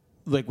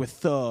 like with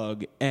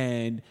Thug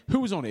and who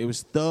was on it? It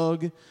was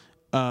Thug,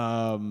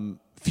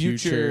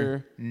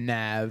 Future,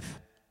 Nav.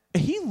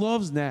 He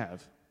loves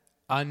Nav.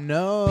 I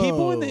know.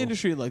 People in the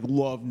industry like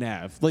love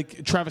Nav.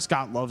 Like Travis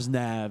Scott loves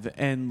Nav,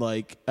 and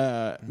like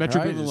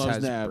Metro Boomin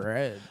loves Nav.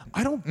 Bread.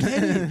 I don't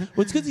get it.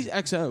 Well, it's because he's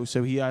XO,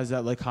 so he has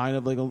that like kind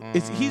of like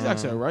he's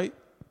XO, right?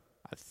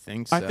 I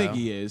think so. I think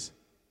he is.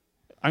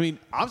 I mean,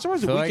 I'm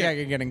surprised. I feel like I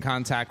could get in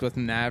contact with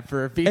Nav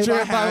for a feature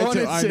if if I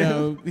wanted to. I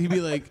know. He'd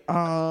be like,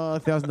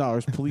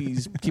 $1,000,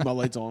 please keep my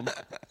lights on.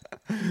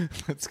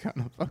 That's kind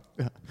of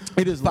fucked up.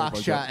 It is fucked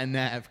Foxtrot up. and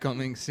Nav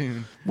coming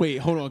soon. Wait,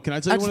 hold on. Can I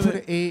tell you I one just of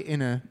put the? an 8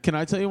 in a. Can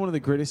I tell you one of the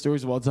greatest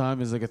stories of all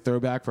time? Is like a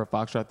throwback for a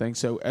Foxtrot thing.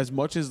 So as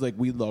much as like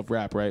we love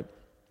rap, right?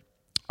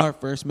 Our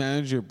first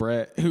manager,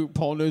 Brett, who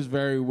Paul knows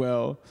very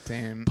well.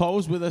 Damn. Paul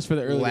was with us for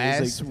the early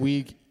days. Last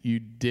week you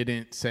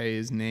didn't say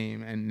his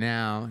name, and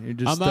now you're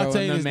just I'm not throwing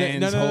saying the his name.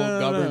 man's whole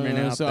government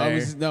out So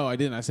there. I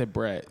didn't. I said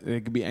Brett.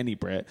 It could be any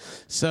Brett.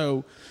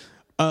 So,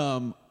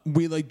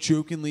 we like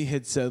jokingly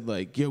had said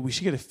like, "Yo, we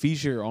should get a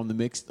feature on the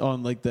mix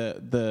on like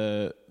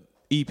the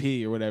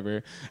EP or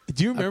whatever."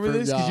 Do you remember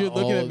this? Because you're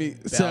looking at me.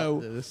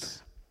 So,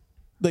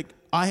 like,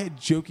 I had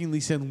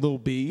jokingly said Lil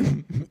B,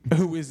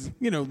 who is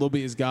Lil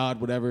B is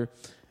God, whatever.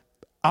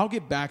 I'll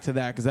get back to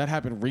that because that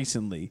happened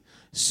recently.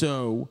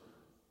 So.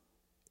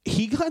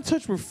 He got in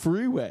touch with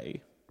Freeway.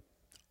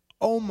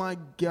 Oh my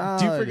god!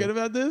 Do you forget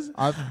about this?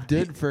 I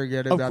did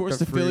forget about of course,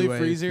 the Philly Freeway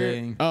Freezer.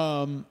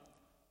 thing.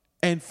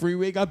 And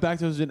Freeway got back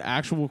to us with an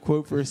actual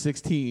quote for a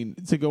 16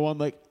 to go on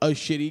like a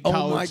shitty Oh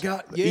college my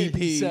god! Yeah, EP.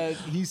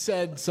 he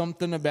said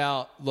something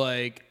about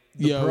like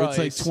the It's like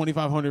price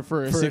 $2,500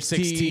 for a for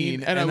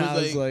 16. and I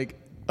was like,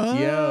 oh.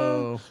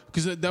 yo,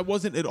 because that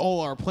wasn't at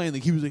all our plan.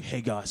 Like he was like,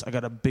 "Hey guys, I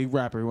got a big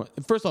rapper."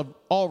 First off,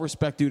 all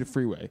respect due to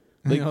Freeway.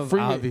 Like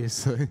Freeway,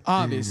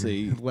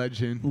 obviously,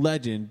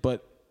 legend.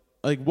 But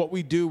like what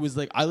we do was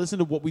like I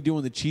listened to What We Do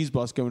on the Cheese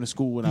Bus going to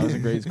school when I was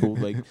in grade school.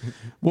 Like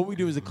What We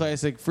Do is a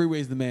classic.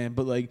 Freeway's the man.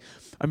 But like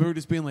I remember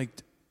just being like,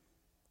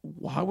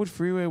 why would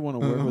Freeway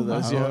want to work with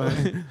us?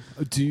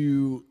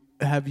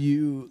 Have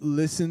you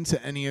listened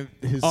to any of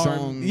his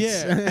songs?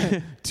 Yeah.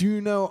 Do you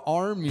know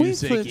our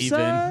music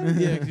even?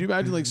 Yeah. Could you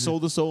imagine like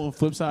Soul to Soul and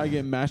Flipside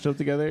getting mashed up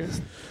together?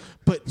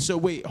 But so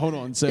wait, hold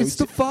on. So it's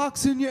the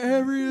Fox in your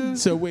area.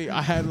 So wait,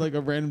 I had like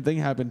a random thing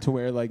happen to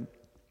where like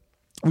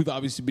we've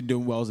obviously been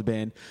doing well as a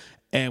band,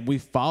 and we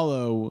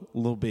follow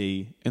Lil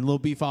B, and Lil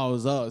B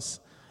follows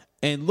us.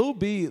 And Lil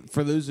B,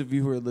 for those of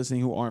you who are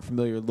listening who aren't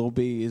familiar, Lil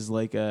B is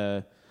like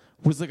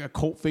was like a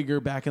cult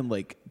figure back in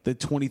like the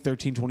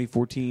 2013,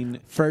 2014.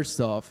 First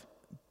off,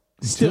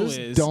 still just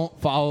is. don't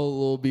follow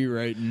Lil B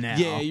right now.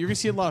 Yeah, you're gonna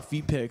see a lot of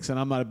feet pics, and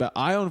I'm not about.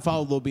 I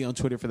unfollowed Lil B on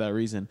Twitter for that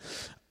reason.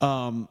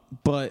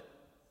 But.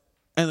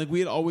 And like we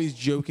had always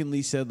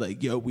jokingly said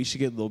like, "Yo, we should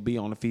get Lil B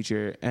on a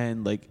feature,"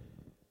 and like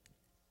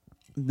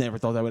never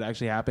thought that would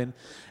actually happen.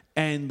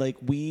 And like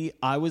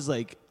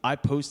I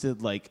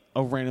posted like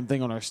a random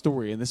thing on our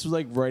story, and this was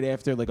like right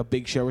after like a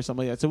big show or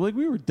something like that. So like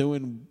we were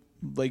doing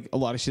like a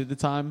lot of shit at the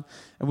time,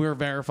 and we were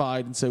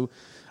verified, and so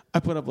I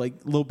put up like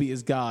Lil B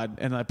is God,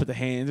 and I put the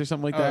hands or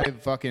something like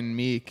that. Fucking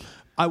Meek.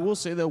 I will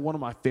say that one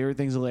of my favorite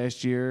things of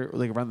last year,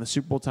 like around the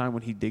Super Bowl time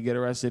when he did get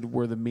arrested,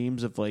 were the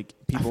memes of like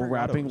people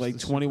rapping like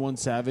 21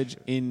 Savage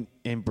in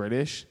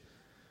British.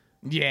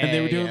 Yeah, and they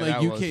were doing like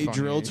UK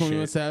drill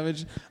 21 shit.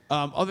 Savage.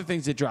 Other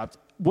things that dropped.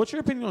 What's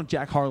your opinion on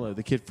Jack Harlow,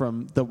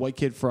 the white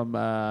kid from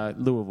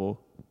Louisville?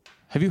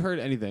 Have you heard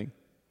anything?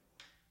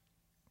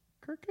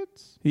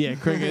 Crickets? Yeah,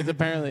 crickets.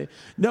 Apparently,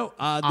 no.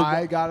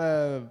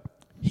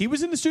 He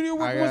was in the studio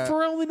working with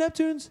Pharrell and the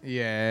Neptunes.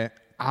 Yeah,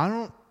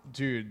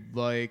 dude.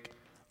 Like,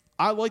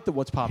 I like the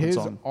What's Poppin' his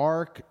song.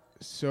 arc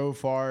so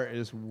far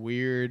is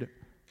weird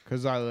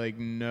because I like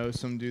know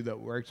some dude that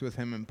worked with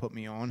him and put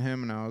me on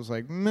him, and I was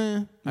like,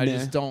 meh. I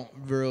just don't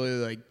really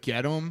like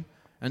get him.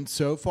 And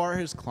so far,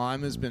 his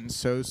climb has been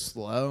so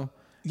slow.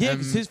 Yeah,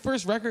 because his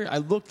first record, I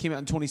looked, came out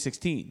in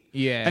 2016.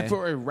 Yeah. And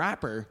for a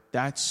rapper,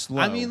 that's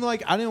slow. I mean,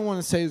 like, I didn't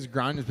want to say his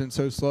grind has been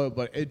so slow,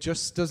 but it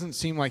just doesn't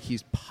seem like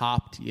he's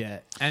popped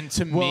yet. And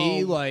to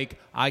me, like,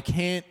 I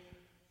can't...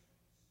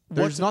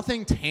 There's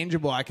nothing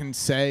tangible I can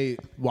say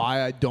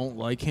why I don't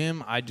like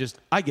him. I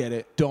get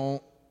it.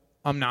 Don't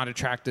I'm not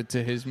attracted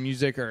to his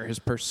music or his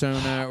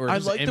persona or I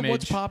his like image. the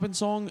What's Poppin'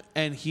 song,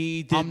 and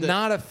he did. I'm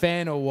not a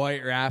fan of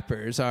white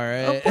rappers. All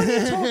right. What are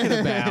you talking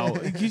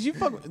about? Because you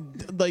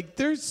like,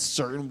 there's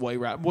certain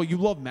white rap. Well, you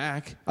love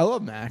Mac, I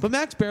love Mac. but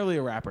Mac's barely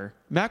a rapper.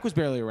 Mac was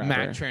barely a rapper.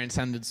 Mac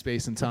transcended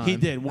space and time. He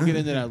did. We'll get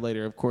into that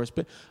later, of course.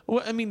 But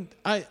well, I mean,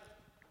 I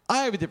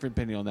have a different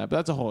opinion on that, but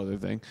that's a whole other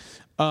thing.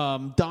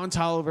 Don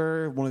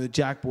Toliver, one of the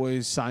Jack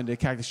Boys, signed to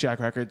Cactus Jack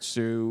Records.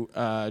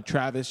 So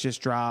Travis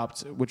just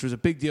dropped, which was a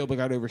big deal, but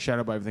got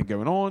overshadowed by everything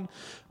going on.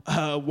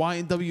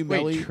 YNW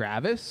Melly. Wait,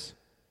 Travis?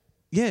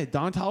 Yeah,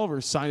 Don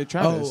Toliver signed to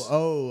Travis.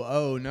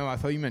 Oh, no. I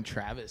thought you meant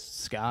Travis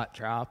Scott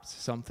dropped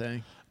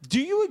something.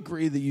 Do you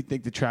agree that you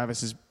think that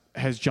Travis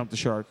has jumped the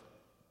shark?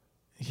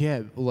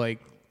 Yeah, like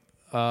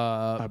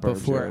burped,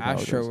 before I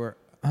apologize. Astro were...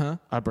 Huh?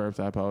 I burped.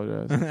 I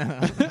apologize.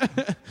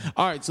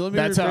 All right, so let me.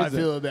 That's how I rephrase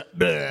feel about...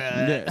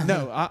 Yeah,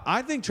 no,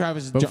 I think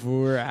Travis is.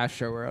 Before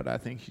Astro World, I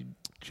think he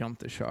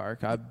jumped the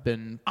shark.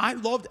 I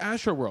loved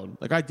Astro World,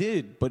 like I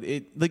did, but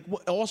it like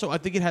also I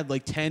think it had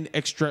like 10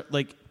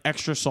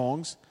 extra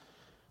songs.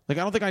 Like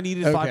I don't think I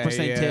needed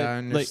 5% yeah, tip. I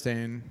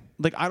understand.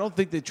 Like I don't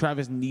think that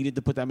Travis needed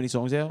to put that many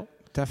songs out.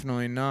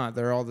 Definitely not.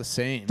 They're all the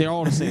same. They're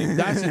all the same.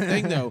 That's the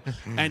thing, though.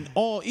 And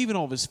even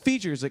all of his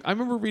features. Like I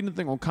remember reading a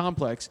thing on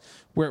Complex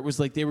where it was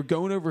like they were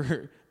going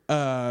over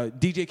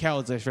DJ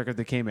Khaled's last record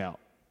that came out.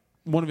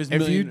 One of his.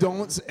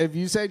 If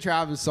you say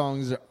Travis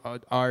songs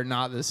are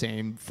not the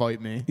same, fight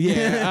me.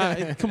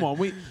 Yeah, come on.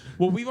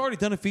 We've already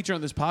done a feature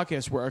on this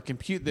podcast where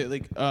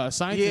our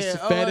scientists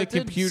fed a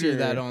computer. See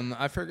that on.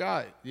 I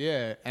forgot.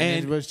 Yeah,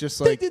 and it was just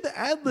they like did the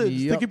ad libs.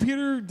 Yep. The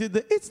computer did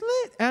the it's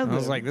lit ad lib. I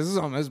was like, this is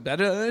almost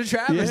better than a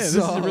Travis yeah, this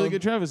song. is a really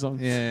good Travis song.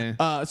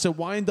 Yeah. So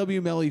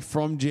YNW Melly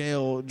from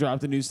jail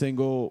dropped a new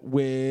single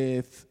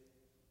with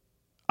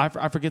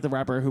I forget the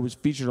rapper who was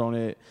featured on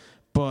it,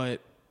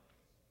 but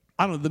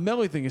I don't know. The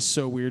Melly thing is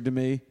so weird to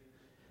me.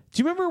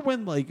 Do you remember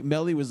when like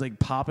Melly was like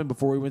popping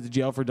before he went to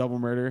jail for double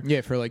murder?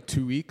 Yeah, for like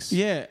 2 weeks.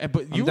 Yeah,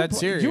 but you dead and,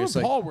 serious. You and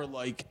Paul were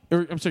like,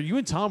 or I'm sorry, you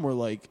and Tom were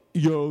like,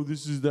 "Yo,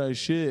 this is that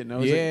shit." And I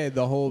was like,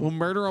 the whole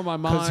Murder on My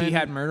Mind. because he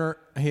had murder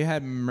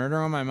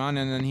on my mind,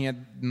 and then he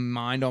had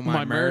Mind on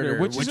My Murder,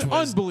 which is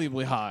was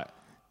unbelievably hot.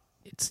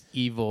 it's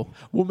evil.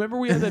 Well, remember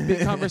we had that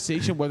big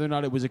conversation whether or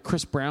not it was a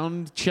Chris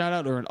Brown shout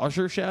out or an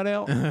Usher shout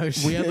out.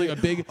 We had like a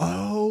big.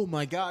 Oh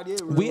my god! Yeah,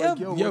 We have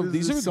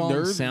these are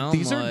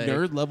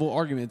nerd level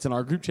arguments in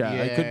our group chat.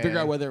 I couldn't figure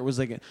Yeah. out whether it was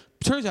like.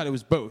 Turns out it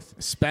was both.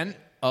 Spent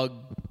a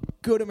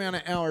good amount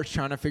of hours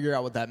trying to figure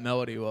out what that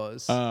melody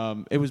was.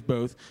 It was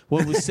both.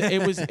 Well,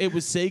 it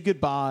was "Say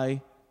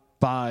Goodbye"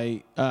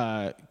 by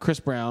Chris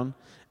Brown,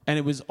 and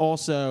it was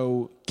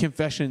also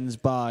 "Confessions"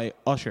 by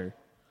Usher.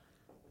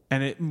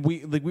 And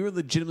we were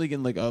legitimately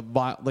getting like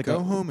Go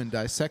home and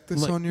dissect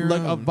this on your like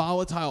own. a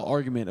volatile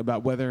argument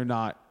about whether or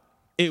not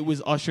it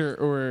was Usher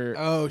or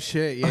oh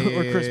shit, yeah,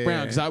 or yeah, Chris yeah, Brown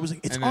yeah. because I was like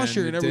it's And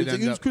Usher then and everyone's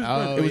like it was Chris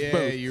Brown. Oh, It was yeah,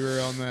 both. you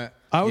were on that.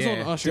 I was Yeah,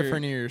 on Usher.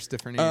 Different ears.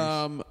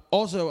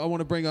 Also, I want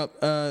to bring up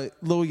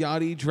Lil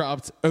Yachty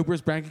dropped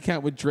Oprah's bank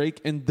account with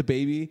Drake and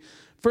DaBaby.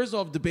 First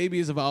off, DaBaby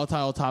is a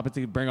volatile topic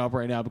to bring up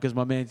right now because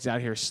my man's out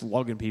here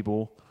slugging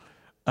people.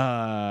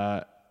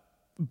 But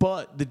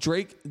the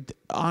Drake,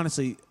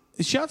 honestly,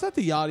 shouts out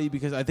to Yachty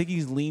because I think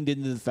he's leaned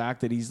into the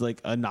fact that he's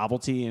like a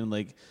novelty and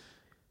like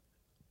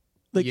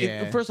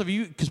Yeah. first off,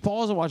 because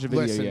Paul hasn't watched a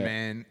video Listen, yet.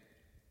 man,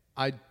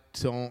 I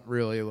don't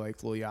really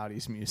like Lil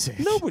Yachty's music.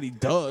 Nobody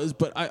does,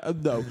 but I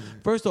no.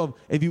 First off,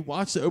 if you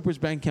watch the Oprah's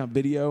bank account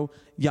video,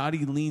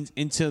 Yachty leans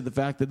into the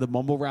fact that the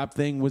mumble rap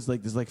thing was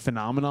like this like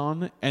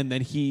phenomenon, and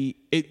then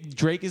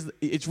Drake is.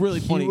 It's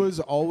really funny. He was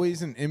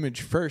always an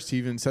image first. He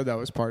even said that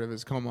was part of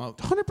his come up.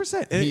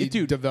 100%. He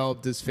Dude,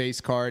 developed his face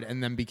card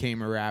and then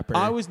became a rapper.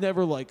 I was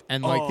never like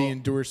like the oh,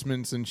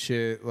 endorsements and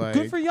shit. Like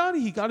good for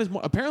Yachty. He got his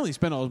apparently he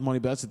spent all his money,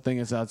 but that's the thing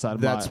that's outside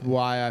of that's my.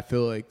 why I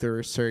feel like the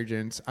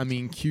resurgence. I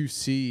mean,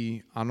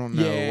 QC. I don't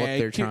know what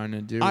they're trying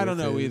to do. I don't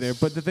with know his- either.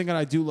 But the thing that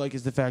I do like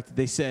is the fact that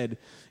they said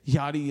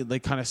Yachty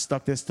like kind of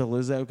stuck this to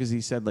Lizzo because he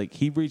said like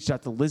he reached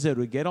out to Lizzo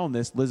to get on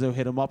this. Lizzo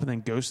hit him up and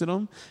then ghosted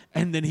him,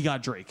 and then he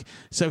got Drake.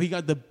 So he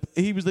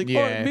was like, Yeah.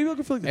 all right, maybe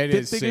looking for like the It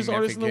fifth is biggest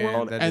artist in the significant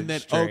world, that and then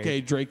it's Drake. okay,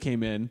 Drake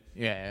came in,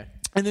 Yeah.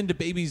 and then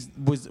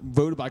DaBaby was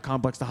voted by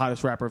Complex the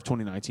hottest rapper of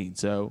 2019.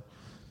 So.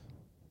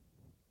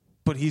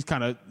 But he's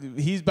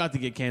about to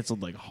get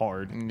canceled like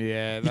hard.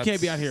 Yeah. You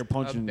can't be out here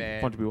punching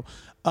people.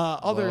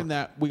 Other than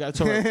that, we got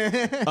to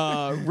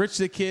talk. Rich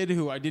the Kid,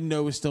 who I didn't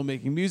know was still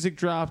making music,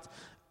 dropped.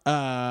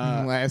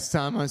 Last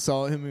time I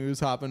saw him, he was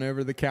hopping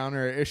over the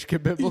counter at Ishka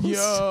Bibbles.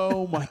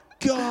 Yo, my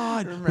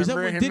God!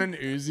 Remember him and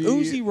Uzi?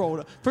 Uzi rolled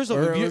up. First off,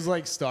 Or if it you're, was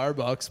like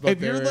Starbucks. But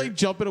if you're like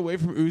jumping away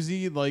from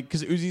Uzi, like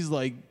because Uzi's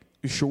like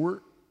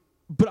short,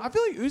 but I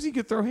feel like Uzi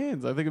could throw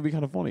hands. I think it'd be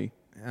kind of funny.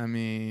 I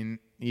mean,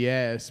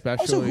 yeah,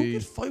 especially. Also, who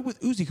could fight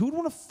with Uzi? Who would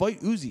want to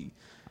fight Uzi?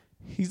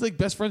 He's like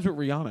best friends with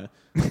Rihanna.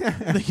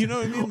 Like, you know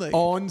what I mean? Like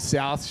on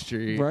South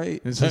Street.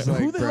 right? It's just like,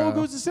 who the hell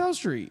bro, goes to South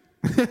Street?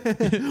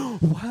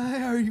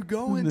 Why are you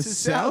going to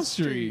South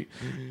Street?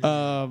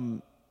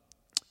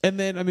 And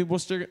then, I mean, we'll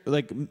still,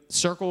 like,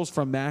 Circles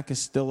from Mac is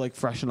still, like,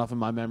 fresh enough in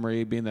my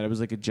memory, being that it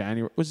was, like, a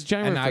January. Was it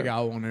January? And I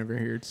got one over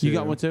here, too. You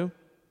got one, too?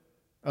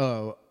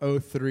 Oh,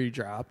 03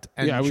 dropped.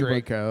 And Yeah,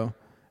 Draco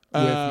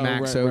with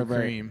Maxo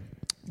Cream.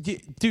 Yeah,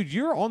 dude,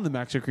 you're on the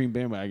Maxo Cream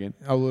bandwagon.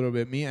 A little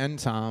bit. Me and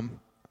Tom.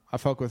 I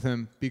fuck with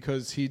him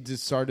because he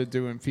just started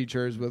doing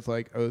features with,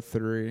 like,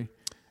 03.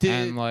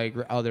 And like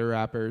other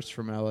rappers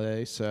from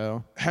LA.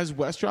 So has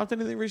Wes dropped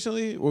anything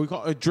recently? Well, we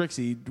call it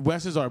Drixie.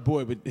 Wes is our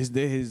boy, but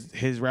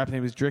his rap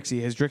name is Drixie.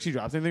 Has Drixie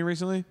dropped anything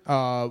recently?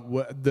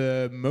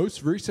 The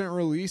most recent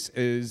release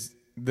is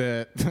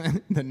the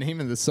name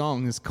of the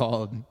song is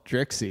called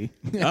Drixie.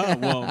 Oh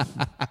well,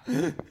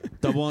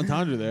 double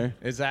entendre there.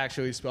 It's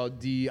actually spelled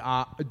Drixxie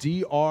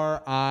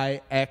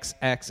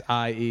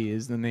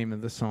is the name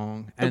of the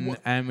song,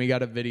 and we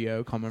got a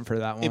video coming for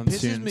that one it pisses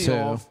soon me too.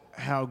 off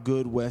how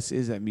good Wes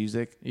is at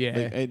music. Yeah,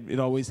 like, it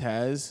always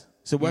has.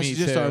 So Wes is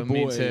just our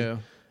boy. Me too.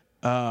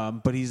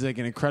 But he's like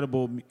an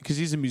incredible because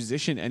he's a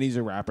musician and he's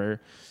a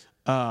rapper.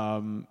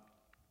 The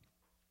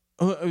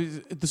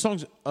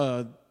song's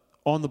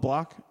On the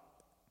Block.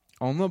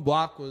 On the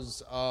Block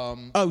was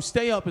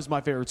Stay Up is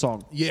my favorite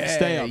song. Yeah,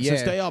 Stay Up. yeah. So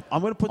Stay Up.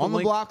 I'm gonna put On the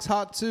link. Block's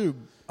hot too.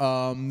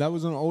 That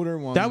was an older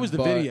one. That was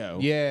the video.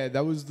 Yeah,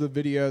 that was the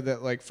video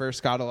that like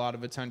first got a lot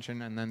of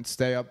attention, and then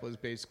Stay Up was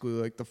basically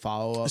like the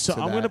follow up. So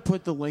to I'm that. gonna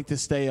put the link to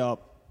Stay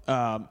Up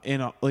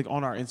like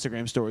on our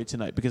Instagram story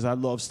tonight because I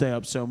love Stay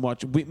Up so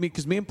much.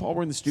 Because me and Paul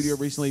were in the studio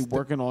recently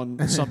working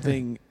on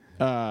something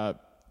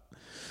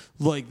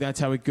like That's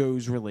How It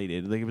Goes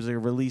related. Like it was like a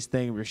release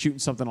thing. We were shooting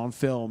something on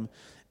film.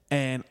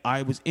 And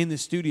I was in the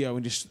studio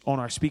and just on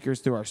our speakers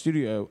through our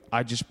studio,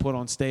 I just put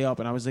on Stay Up.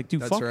 And I was like,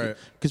 dude, That's fuck right. you.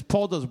 Because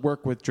Paul does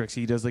work with Drixie.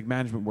 He does like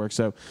management work.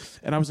 So,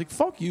 and I was like,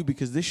 fuck you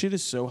because this shit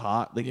is so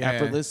hot. Like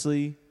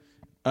effortlessly.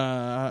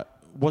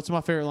 What's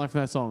my favorite line from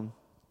that song?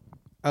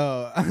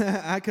 Oh,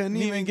 I couldn't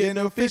even get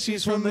no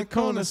fishies from the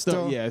corner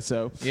store. Yeah,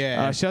 so.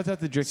 Yeah. Shout out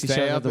to Drixie. Stay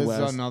Shout out Up to is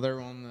Wes.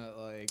 another one that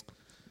like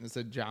it's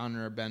a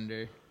genre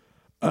bender.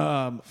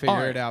 All Figure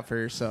right. it out for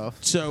yourself.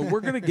 So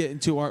we're going to get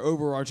into our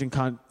overarching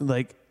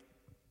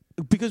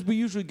because we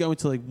usually go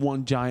into like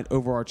one giant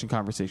overarching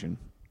conversation,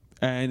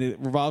 and it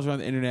revolves around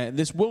the internet. And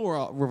this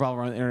will revolve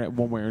around the internet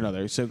one way or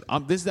another. So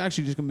this is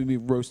actually just going to be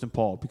me roasting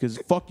Paul because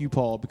fuck you,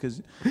 Paul.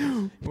 Because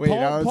Wait,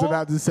 I was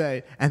about to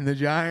say, and the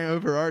giant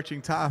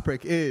overarching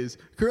topic is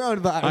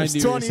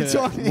coronavirus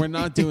 2020. We're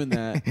not doing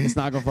that. It's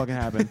not going to fucking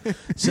happen.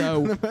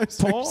 So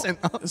Paul,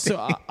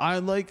 I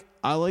like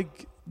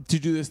to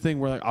do this thing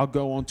where like I'll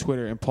go on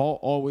Twitter and Paul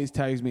always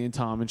tags me and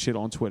Tom and shit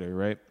on Twitter,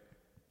 right?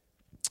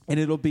 And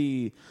it'll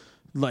be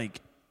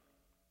like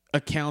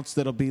accounts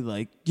that'll be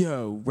like,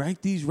 yo,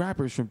 rank these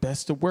rappers from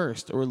best to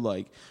worst, or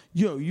like,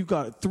 yo, you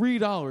got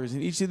 $3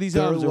 and each of these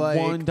albums like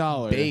are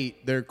 $1.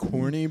 Bait. They're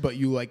corny, but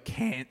you like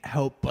can't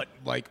help but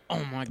like,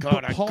 oh my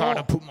god, I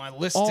gotta put my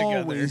list together.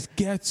 Always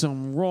gets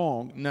them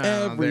wrong. No,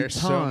 every they're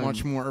time. so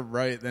much more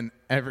right than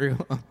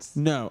everyone else.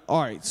 No,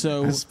 all right.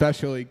 So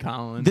Especially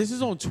Colin. this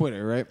is on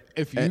Twitter, right?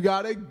 If you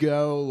gotta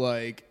go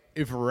like.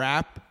 If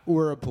rap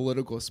were a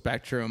political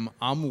spectrum,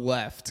 I'm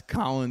left,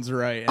 Colin's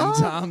right, and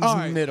Tom's all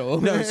right.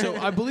 middle. No, so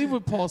I believe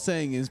what Paul's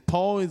saying is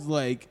Paul is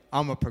like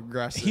I'm a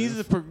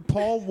progressive.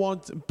 Paul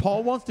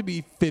wants to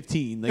be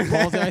 15. Like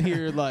Paul's out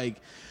here like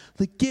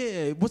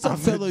yeah, what's up, I'm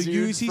fellow the dude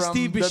youths? He's from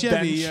Steve the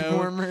Buscemi, yo.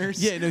 Benchwarmers.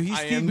 Yeah, no, he's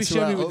I Steve am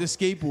Buscemi 12. with the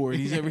skateboard.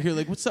 He's over here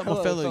like, what's up, my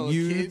Hello, fellow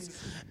youths?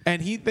 kids.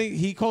 And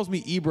he calls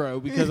me Ebro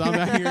because I'm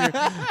out here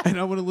and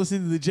I want to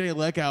listen to the Jay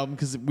Leck album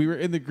because we were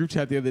in the group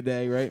chat the other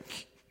day, right?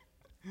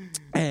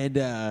 And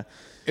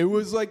It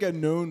was like a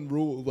known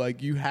rule.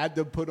 Like you had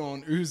to put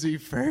on Uzi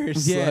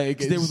first. yeah, like,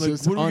 'cause they were it's like,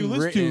 just what are we going to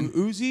listen unwritten.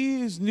 to?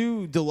 Uzi's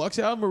new deluxe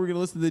album, or we're going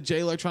to listen to the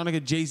Jay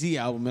Electronica Jay-Z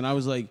album? And I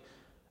was like,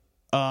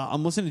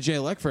 I'm listening to Jay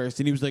Leck first.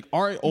 And he was like,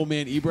 all right, old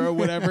man Ebro,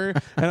 whatever.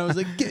 And I was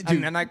like, dude.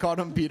 And then I called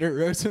him Peter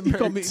Rosenberg. He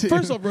called me, too.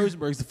 first off,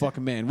 Rosenberg's the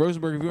fucking man.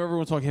 Rosenberg, if you ever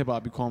want to talk hip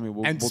hop, you call me.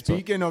 We'll talk.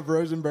 Speaking of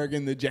Rosenberg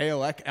and the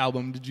JLEC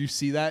album, did you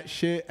see that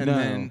shit? And No.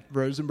 then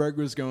Rosenberg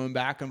was going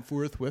back and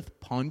forth with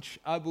Punch,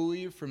 I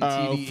believe, from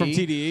TDE. From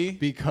TDE?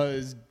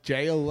 Because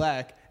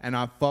JLEC, and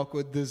I fuck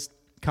with this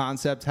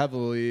concept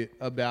heavily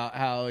about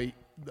how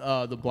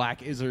the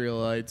black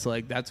Israelites,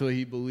 like, that's what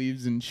he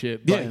believes in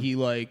shit. But Yeah. he,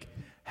 like,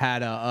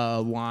 had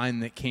a line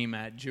that came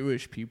at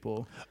Jewish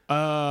people.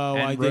 Oh,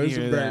 And I did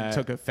hear Rosenberg that.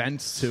 took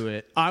offense to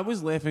it. I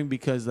was laughing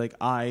because like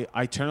I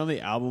turned on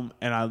the album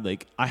and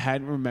I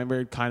hadn't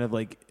remembered kind of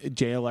like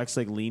JLX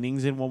like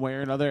leanings in one way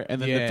or another,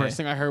 and then the Yeah. first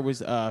thing I heard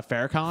was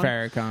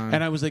Farrakhan,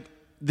 and I was like,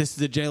 this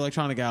is a Jay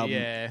Electronic album.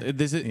 Yeah.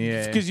 This is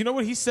Yeah. because you know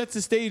what, he sets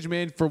the stage,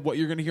 man, for what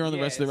you're gonna hear on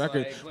the rest of the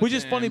record, which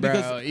is funny Bro,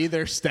 because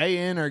either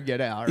stay in or get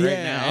out right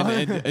now.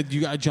 and you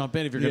gotta jump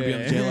in if you're gonna be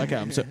on the Jay Leck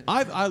album. So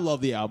I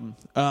love the album.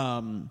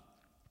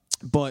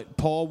 But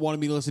Paul wanted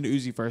me to listen to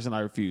Uzi first, and I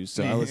refused.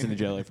 So I listened to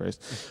Jay Leck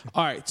first.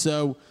 All right,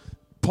 so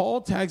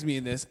Paul tags me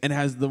in this and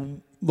has the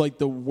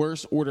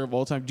worst order of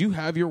all time. Do you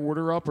have your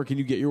order up, or can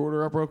you get your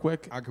order up real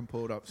quick? I can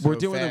pull it up. We're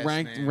doing the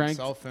ranked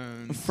cell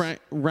phones.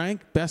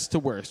 rank best to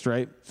worst,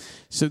 right?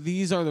 So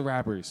these are the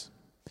rappers: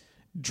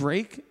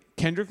 Drake,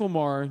 Kendrick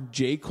Lamar,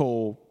 J.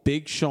 Cole,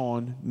 Big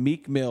Sean,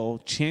 Meek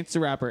Mill, Chance the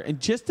Rapper, and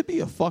just to be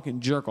a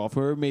fucking jerk off,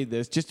 whoever made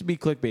this, just to be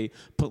clickbait,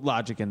 put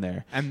Logic in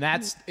there. And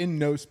that's in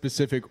no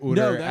specific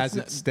order as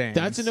it stands.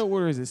 That's in no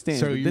order as it stands.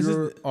 So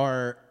you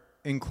are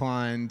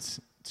inclined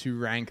to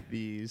rank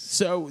these.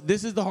 So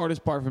this is the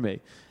hardest part for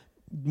me.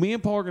 Me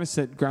and Paul are going to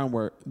set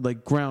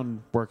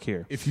groundwork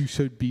here. If you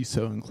should be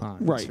so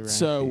inclined. Right. To rank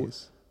So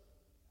these.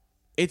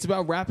 it's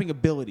about rapping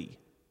ability,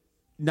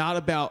 not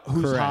about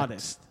who's Correct.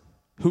 hottest,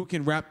 who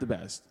can rap the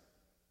best.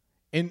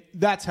 And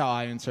that's how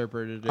I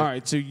interpreted it. All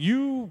right. So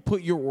you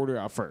put your order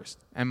out first.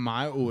 And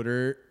my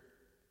order,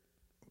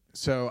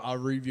 so I'll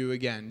review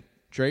again.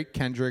 Drake,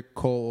 Kendrick,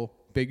 Cole,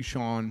 Big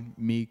Sean,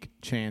 Meek,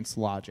 Chance,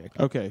 Logic.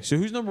 Okay. So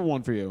who's number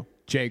one for you?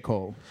 J.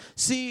 Cole.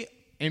 See,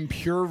 In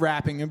pure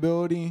rapping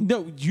ability.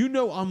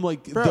 no, I'm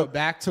like Bro,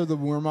 back to the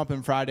warm-up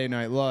and Friday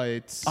Night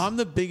Lights. I'm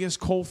the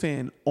biggest Cole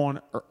fan on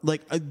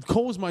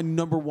Cole is my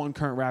number one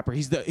current rapper.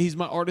 He's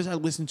my artist I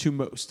listen to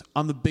most.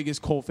 I'm the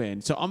biggest Cole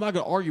fan, so I'm not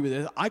gonna argue with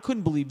it. I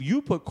couldn't believe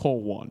you put Cole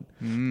one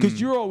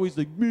because you're always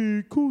like,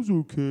 man, Cole's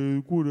okay,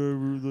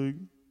 whatever. Like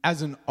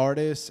As an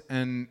artist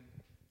and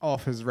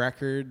off his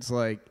records,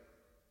 like,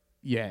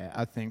 yeah,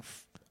 I think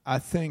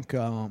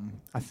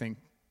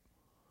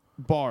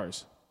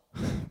bars.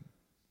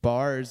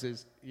 Bars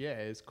is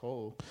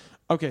Cole.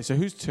 Okay, so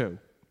who's two?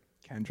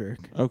 Kendrick.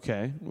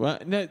 Okay, well,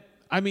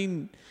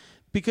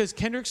 because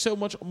Kendrick's so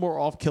much more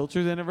off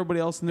kilter than everybody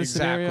else in this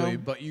scenario.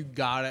 But you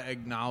gotta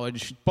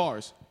acknowledge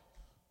Bars.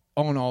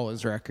 on all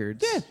his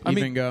records. Yeah,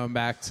 even going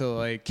back to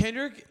like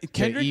Kendrick the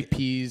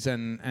EPs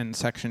and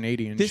Section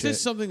 80 and This shit.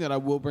 is something that I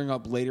will bring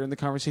up later in the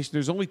conversation.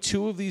 There's only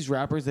two of these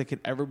rappers that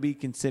could ever be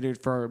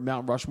considered for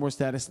Mount Rushmore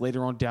status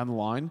later on down the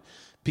line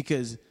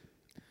because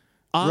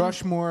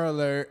Rushmore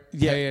alert.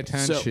 Pay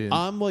attention. So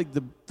I'm like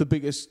the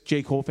biggest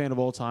J. Cole fan of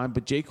all time,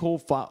 but J. Cole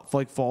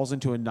falls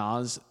into a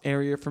Nas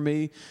area for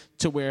me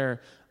to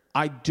where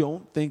I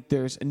don't think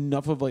there's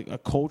enough of like a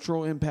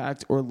cultural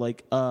impact or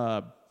like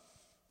a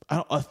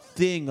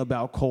thing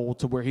about Cole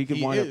to where he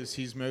could wind up.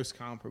 He's most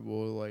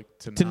comparable like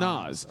to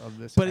Nas of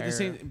this but at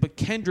era. but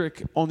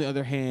Kendrick on the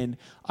other hand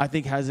I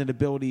think has an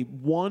ability,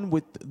 one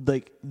with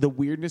like the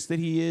weirdness that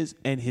he is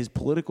and his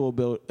political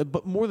ability,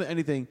 but more than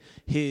anything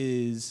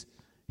his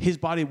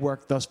body of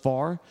work thus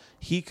far,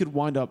 he could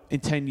wind up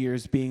in 10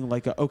 years being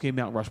like a okay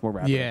Mount Rushmore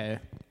rapper. Yeah.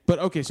 But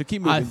okay, so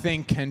keep moving. I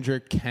think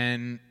Kendrick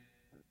can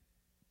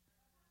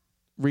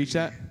reach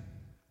that.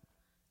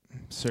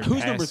 surpass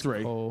Who's number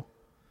three? Cole.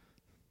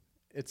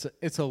 It's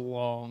a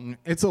long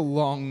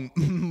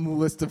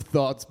list of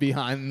thoughts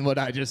behind what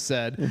I just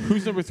said.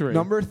 Who's number three?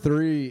 Number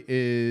 3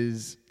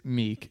 is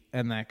Meek,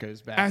 and that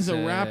goes back As to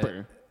a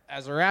rapper.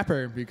 As a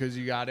rapper, because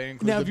you got to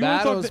include Now, the if you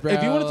want battles, to talk,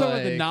 if you want to talk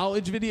about the like-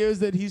 Knowledge videos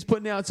that he's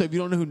putting out, so if you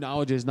don't know who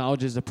Knowledge is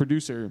a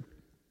producer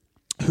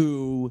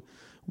who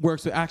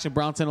works with Action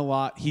Bronson a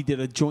lot. He did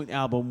a joint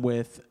album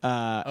with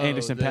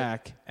Anderson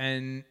 .Paak.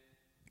 and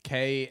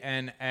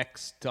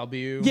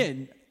KNXW. Yeah,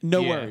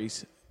 no Yeah.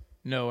 worries.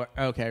 No.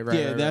 Okay. Right.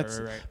 Yeah, right, that's.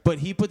 right, right. But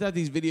he put out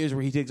these videos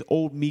where he takes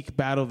old Meek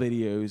battle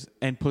videos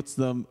and puts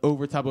them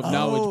over top of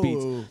Knowledge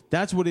beats.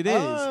 That's what it is.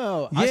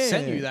 Oh, yeah. I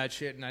sent you that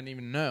shit and I didn't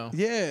even know.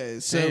 Yeah,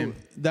 so Damn.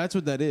 that's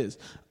what that is.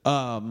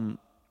 All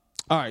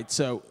right,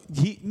 so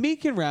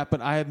Meek can rap,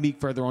 but I have Meek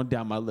further on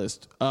down my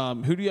list.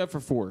 Who do you have for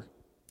 4?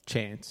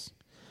 Chance.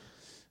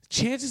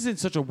 Chance is in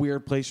such a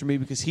weird place for me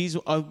because he's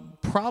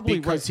probably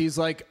Because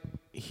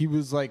he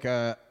was like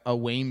a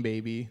Wayne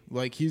baby.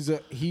 Like he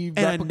And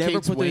I never replicates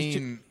put those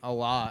Wayne a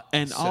lot.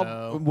 And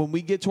so. when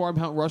we get to our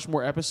Mount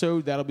Rushmore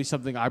episode, that'll be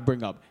something I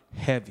bring up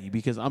heavy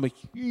because I'm a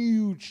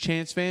huge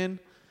Chance fan,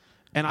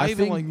 and I even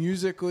think like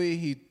musically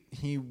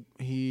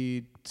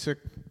he took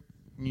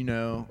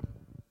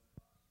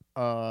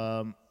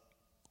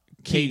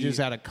pages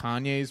out of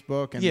Kanye's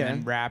book and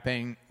then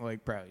rapping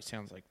like bro, he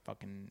sounds like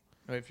fucking.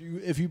 If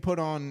you put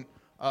on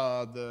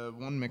the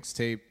one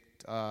mixtape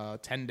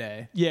 10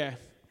 Day, yeah.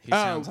 he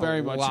sounds very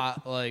a much.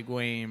 lot like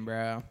Wayne,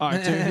 bro. All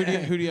right, so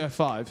who do you have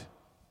 5?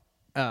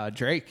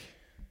 Drake.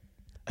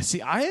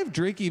 See, I have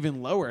Drake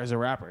even lower as a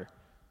rapper.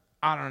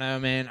 I don't know,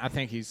 man. I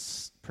think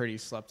he's pretty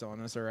slept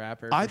on as a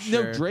rapper. I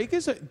sure. know Drake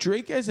is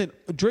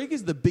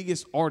the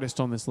biggest artist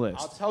on this list.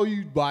 I'll tell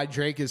you why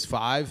Drake is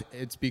 5.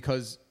 It's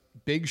because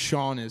Big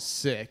Sean is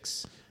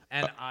 6,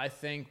 and I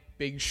think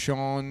Big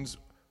Sean's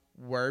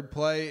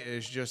wordplay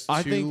is just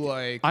I too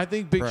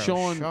think Big bro,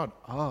 Sean. Shut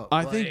up.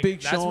 I think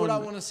Big Sean. That's what I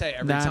want to say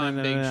every time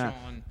Big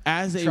Sean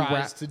as a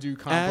tries to do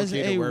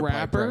complicated wordplay.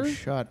 rapper, Bro,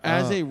 shut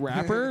as up. a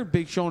rapper,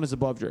 Big Sean is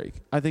above Drake.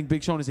 I think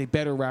Big Sean is a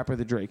better rapper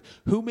than Drake.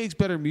 Who makes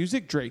better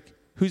music? Drake.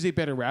 Who's a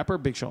better rapper?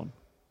 Big Sean.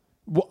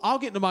 Well, I'll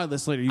get into my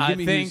list later. You give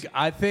me who's-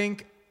 I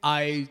think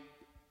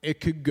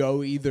it could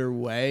go either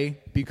way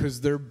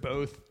because they're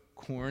both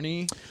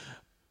corny.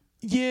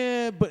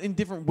 Yeah, but in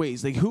different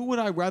ways. Like, who would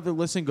I rather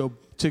listen go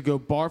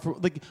bar for?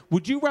 Like,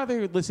 would you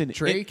rather listen?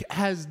 Drake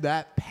has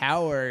that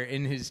power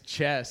in his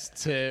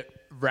chest to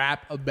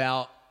rap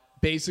about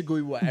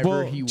basically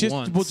whatever he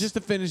wants. Well, just to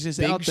finish this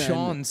Big out, then,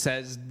 Sean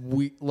says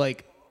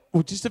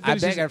Well, just to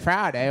finish this,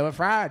 Friday with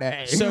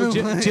Friday. so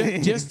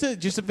just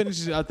to finish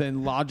this out,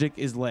 then Logic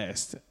is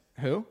last.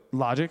 Who?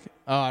 Logic.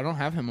 Oh, I don't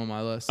have him on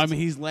my list. I mean,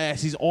 he's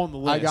last. He's on the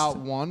list. I got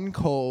 1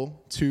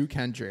 Cole, 2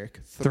 Kendrick,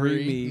 3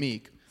 3 Meek.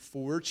 Meek,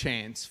 4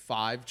 Chance,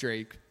 5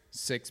 Drake,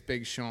 6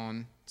 Big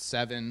Sean,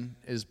 7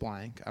 is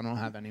blank. I don't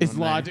have anyone. It's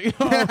there. Logic.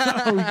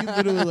 Oh, you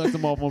literally left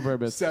them off on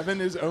purpose.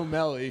 7 is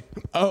O'Malley.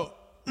 Oh.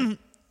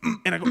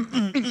 And I go,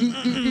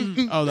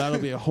 oh, that'll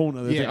be a whole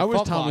nother thing. I wish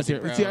fuck Tom was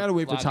Logic, here. bro. See, I gotta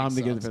wait for Logic Tom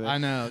to get sucks. for that. I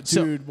know,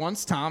 So- dude.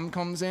 Once Tom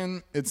comes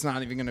in, it's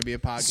not even gonna be a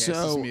podcast. It's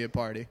gonna be a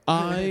party.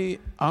 I'm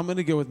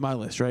gonna go with my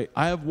list, right?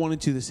 I have 1 and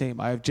 2 the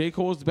same. I have J.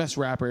 Cole as the best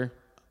rapper.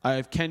 I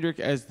have Kendrick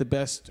as the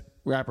best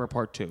rapper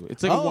part 2.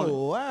 It's like a one.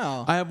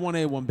 Wow. I have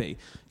 1A, 1B.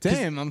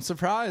 Damn, I'm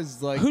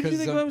surprised. Like, Who do you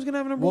 'cause think I was gonna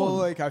have number well, 1?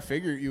 like I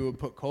figured you would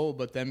put Cole,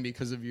 but then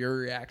because of your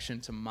reaction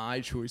to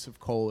my choice of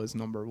Cole as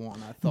number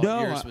 1, I thought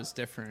yours was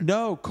different.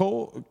 No,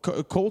 Cole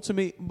to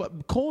me, but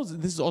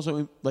this is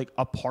also like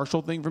a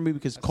partial thing for me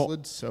because I Cole.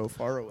 slid so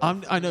far away.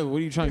 I know. What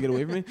are you trying to get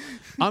away from me?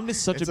 I'm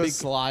just such It's a a big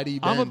slidey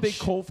I'm a big bench.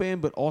 Cole fan,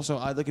 but also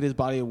I look at his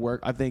body of work.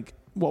 I think.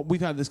 Well,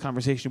 we've had this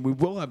conversation. We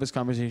will have this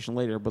conversation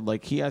later. But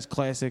like, he has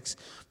classics.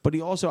 But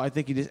he also, I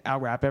think, he just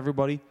out rap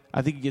everybody.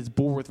 I think he gets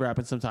bored with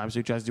rapping sometimes, so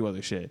he tries to do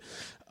other shit.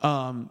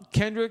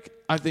 Kendrick,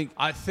 I think,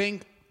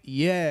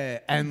 yeah,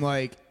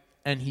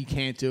 and he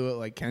can't do it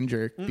like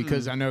Kendrick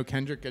because I know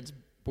Kendrick gets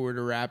bored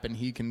of rap and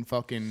he can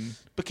fucking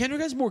but Kendrick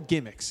has more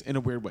gimmicks in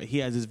a weird way. He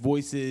has his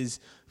voices.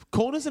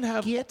 Cole doesn't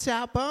have. get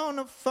up on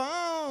the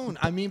phone.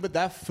 I mean, but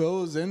that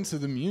fills into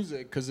the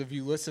music because if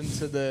you listen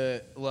to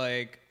the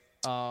like.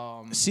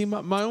 See,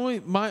 my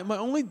only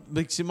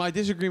my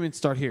disagreements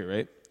start here,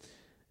 right?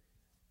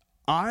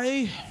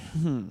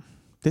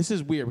 This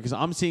is weird because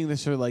I'm seeing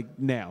this for like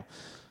now.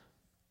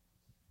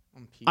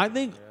 I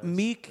think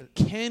Meek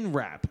can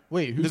rap.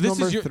 Wait, who's this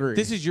number is 3?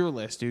 This is your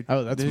list, dude.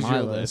 Oh, that's this is my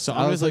your list. So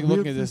I I'm was just like like, we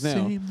looking at have this the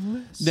now. same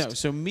list. No,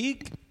 so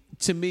Meek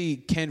to me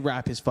can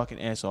rap his fucking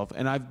ass off,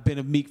 and I've been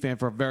a Meek fan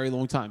for a very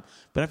long time.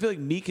 But I feel like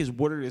Meek has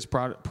watered his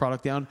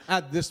product down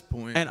At this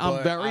point, And I'm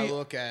but very- I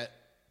look at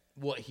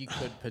what he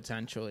could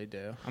potentially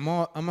do. I'm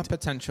a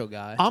potential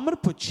guy I'm gonna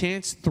put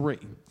Chance 3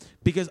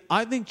 because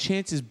I think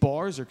Chance's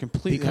bars are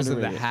completely because of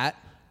the underrated. hat.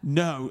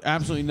 No,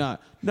 absolutely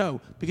not. No,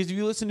 because if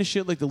you listen to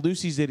shit like the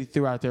Lucy's that he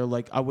threw out there,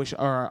 like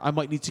I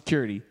might need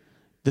security.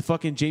 The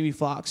fucking Jamie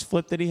Foxx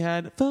flip that he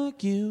had,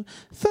 fuck you,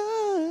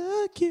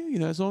 you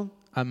know that song?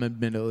 I'm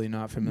admittedly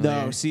not familiar.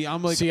 No, see,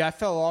 I'm like, See, I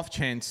fell off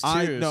Chance too.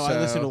 I so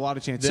listen to a lot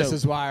of Chance. This So-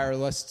 is why our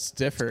lists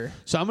differ.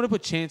 so I'm gonna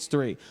put Chance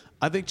 3.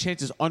 I think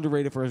Chance is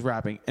underrated for his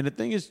rapping, and the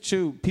thing is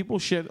too, people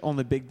shit on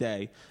the Big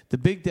Day. The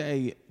Big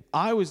Day,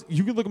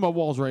 you can look at my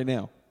walls right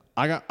now.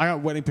 I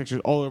got wedding pictures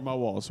all over my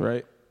walls,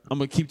 right? I'm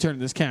gonna keep turning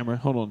this camera.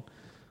 Hold on,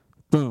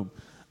 boom.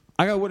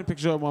 I got wedding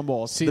pictures on my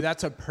walls. See,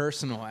 that's a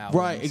personal album,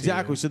 Right, too,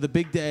 exactly. So the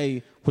Big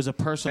Day was a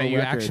personal that you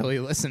record. actually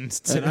listened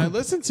to. And I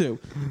listened to.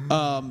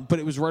 But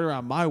it was right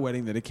around my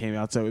wedding that it came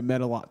out, so it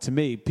meant a lot to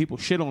me. People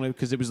shit on it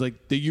because it was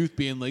like the youth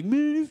being like,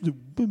 man, it's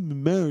a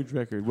marriage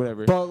record,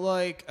 whatever. But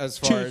like, as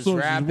far Chance as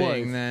loves his wife.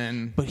 rapping,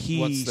 then But he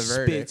what's the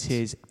verdict? spits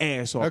his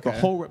ass off. Okay. The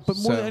whole, but more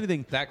So than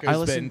anything, that I goes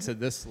listen- into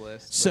this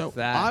list. So with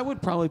that. I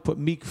would probably put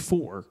Meek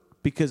 4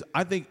 because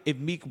I think if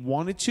Meek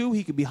wanted to,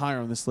 he could be higher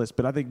on this list.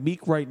 But I think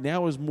Meek right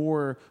now is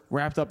more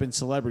wrapped up in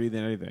celebrity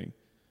than anything.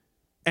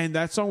 And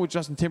that song with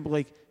Justin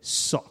Timberlake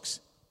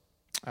sucks.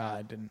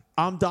 I didn't.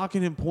 I'm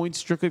docking him points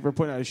strictly for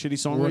putting out a shitty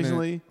song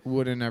recently.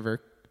 Wouldn't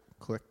ever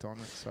clicked on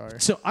it. Sorry.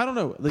 So I don't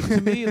know. Like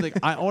to me, like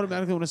I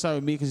automatically want to side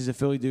with Meek because he's a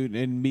Philly dude,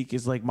 and Meek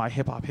is like my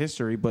hip hop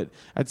history. But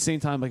at the same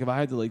time, like if I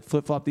had to like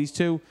flip flop these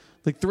two,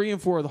 like 3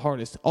 and 4 are the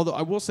hardest. Although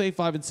I will say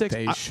 5 and 6.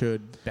 They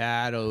should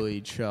battle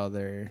each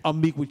other.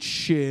 Meek would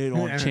shit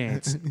on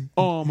Chance.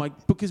 Oh my!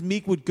 Because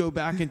Meek would go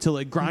back into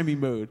like grimy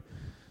mode.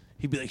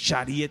 He'd be like,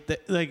 "Shotty at the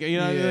like," you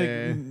know,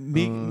 Yeah.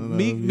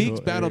 like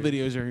Meek's battle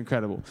videos are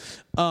incredible.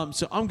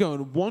 So I'm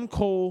going 1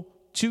 Cole,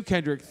 2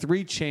 Kendrick,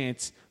 3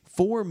 Chance,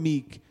 4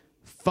 Meek,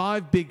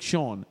 5 Big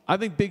Sean. I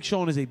think Big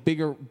Sean is a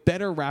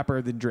better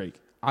rapper than Drake.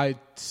 I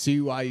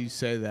see why you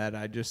say that.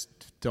 I just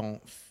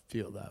don't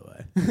feel that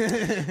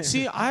way.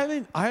 See,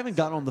 I haven't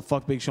gotten on the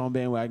fuck Big Sean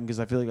bandwagon because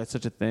I feel like that's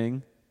such a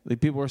thing. Like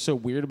people are so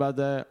weird about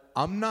that.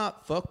 I'm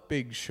not fuck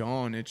Big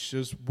Sean. It's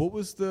just, what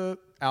was the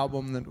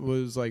album that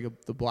was like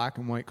the black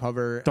and white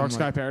cover? Dark and,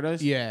 Sky like,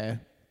 Paradise? Yeah,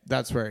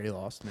 that's where he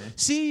lost me.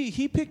 See,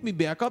 he picked me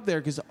back up there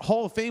because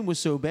Hall of Fame was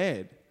so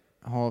bad.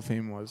 Hall of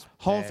Fame was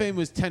Hall of bad. Fame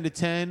was 10 to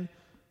 10.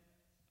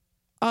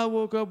 I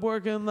woke up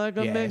working like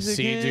a Yeah, Mexican.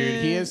 see,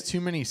 dude, he has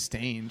too many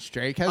stains.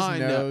 Drake has I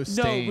no know.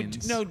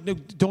 stains. No,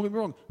 don't get me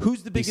wrong.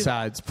 Who's the biggest?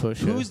 Besides Pusha.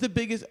 Who's the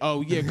biggest?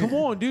 Oh yeah, come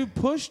on, dude.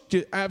 Push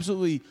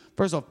absolutely.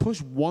 First off,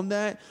 Push won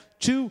that.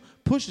 2,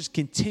 Push has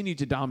continued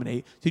to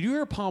dominate. Did you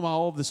hear Palm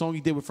Olive, the song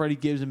he did with Freddie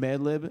Gibbs and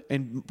Madlib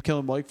and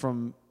Killer Mike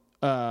from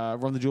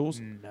Run the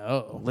Jewels?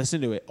 No. Listen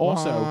to it.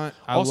 Also,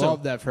 I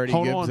love that Freddie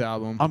hold Gibbs on.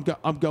 album.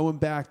 I'm going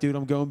back, dude.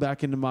 I'm going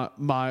back into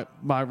my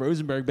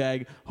Rosenberg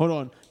bag. Hold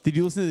on. Did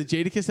you listen to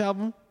the Jadakiss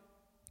album?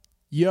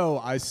 Yo,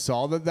 I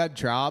saw that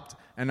dropped,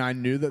 and I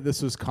knew that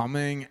this was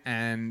coming,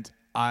 and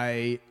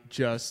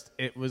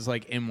it was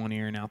like in one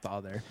ear and out the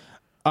other.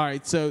 All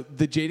right, so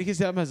the Jadakiss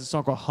album has a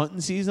song called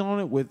Hunting Season on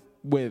it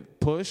with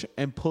Push,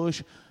 and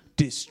Push,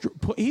 he's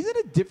in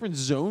a different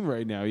zone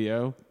right now,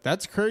 yo.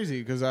 That's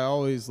crazy because I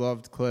always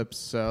loved Clips.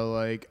 So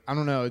like, I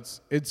don't know.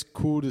 It's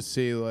cool to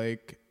see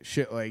like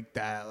shit like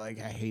that.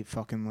 Like I hate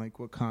fucking like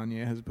what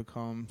Kanye has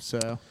become.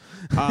 So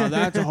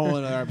that's a whole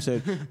other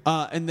episode.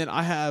 And then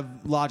I have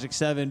Logic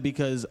 7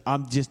 because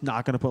I'm just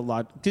not gonna put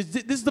Logic. This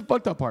is the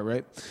fucked up part,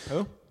 right?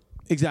 Oh,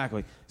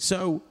 exactly.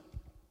 So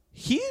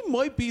he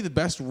might be the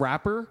best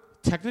rapper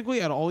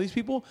technically out of all these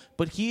people,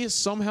 but he has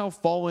somehow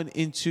fallen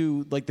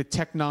into like the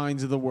Tech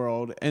Nines of the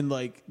world and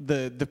like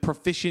the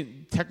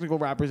proficient technical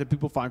rappers that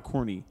people find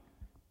corny.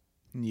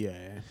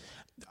 yeah.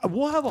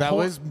 We'll have That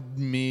was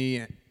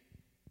me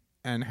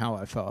and how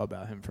I felt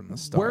about him from the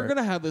start. We're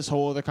gonna have this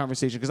whole other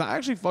conversation because I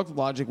actually fucked with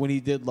Logic when he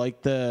did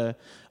like the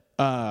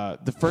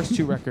first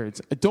two records.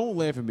 Don't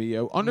laugh at me,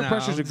 yo. Under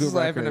Pressure's a good record.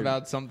 record. Laughing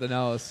about something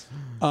else.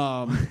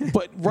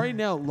 But right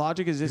now,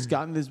 Logic has just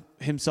gotten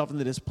himself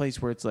into this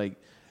place where it's like,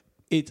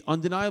 it's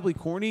undeniably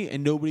corny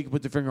and nobody can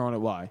put their finger on it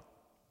why.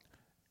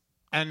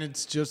 And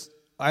it's just,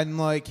 I'm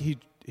like,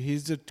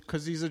 he's a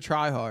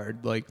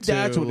tryhard. Like, too,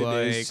 that's what like,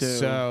 it is. Too.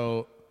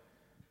 So,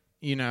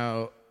 you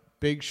know,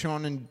 Big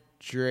Sean and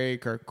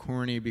Drake are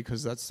corny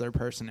because that's their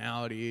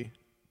personality.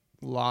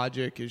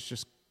 Logic is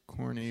just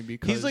corny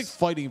because he's like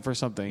fighting for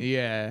something.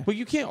 Yeah. But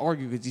you can't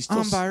argue because he's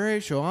still I'm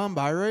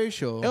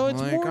biracial. Oh, it's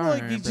like, more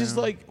like right, he's just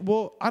bro. like,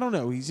 well, I don't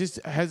know. He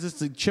just has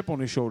this like, chip on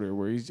his shoulder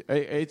where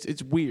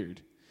it's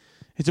weird.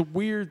 It's a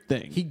weird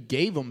thing. He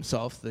gave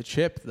himself the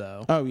chip,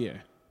 though. Oh, yeah.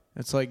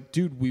 It's like,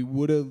 dude, we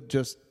would have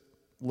just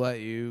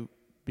let you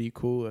be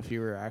cool if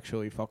you were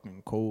actually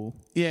fucking cool.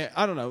 Yeah,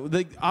 I don't know.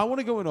 Like, I want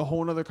to go into a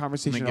whole other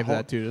conversation. Give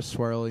that dude a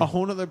swirly. A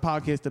whole other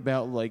podcast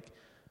about, like,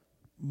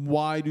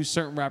 why do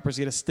certain rappers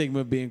get a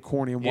stigma of being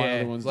corny and why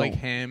other ones like don't.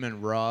 him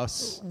and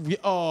Russ.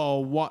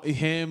 Oh,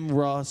 him,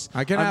 Russ.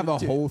 I can have a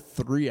whole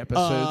 3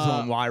 episodes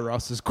on why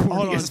Russ is corny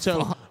Hold on, as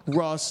so fuck.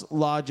 Russ,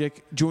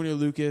 Logic, Junior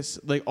Lucas,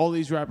 like all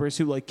these rappers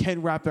who like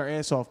can rap their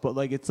ass off, but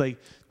like it's like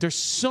there's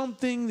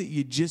something that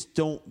you just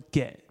don't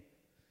get.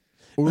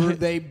 Or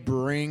they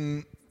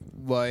bring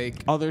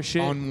like Other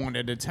shit.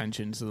 unwanted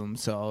attention to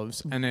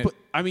themselves, and it But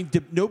I mean,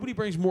 nobody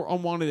brings more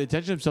unwanted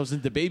attention to themselves than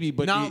DaBaby.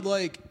 But not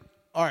like,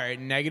 all right,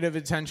 negative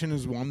attention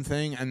is one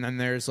thing, and then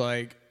there's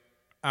like,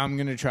 I'm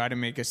gonna try to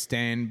make a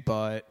stand,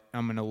 but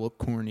I'm gonna look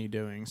corny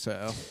doing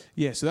so.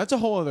 yeah, so that's a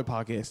whole other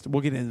podcast.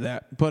 We'll get into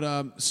that.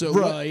 But so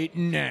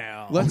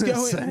Now,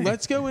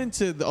 let's go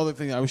into the other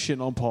thing that I was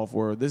shitting on Paul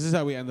for. This is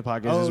how we end the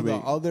podcast Oh, this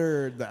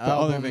week. the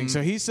Other thing.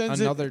 So he sends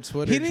another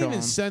Twitter. He didn't even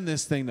John. send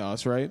this thing to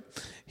us, right?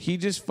 He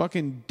just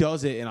fucking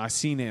does it, and I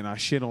seen it, and I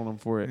shit on him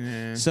for it.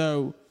 Yeah.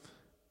 So,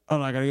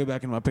 I gotta go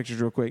back into my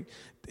pictures real quick.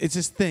 It's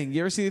this thing.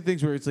 You ever see the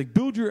things where it's like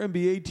build your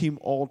NBA team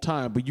all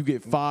time, but you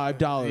get $5,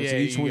 Yeah,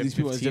 and each you one of get these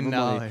people has different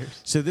money.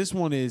 $15. So this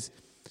one is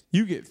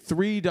you get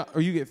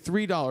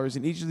 $3,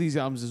 and each of these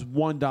albums is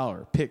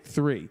 $1. Pick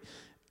 3.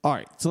 All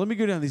right, so let me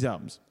go down these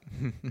albums.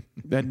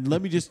 Then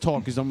let me just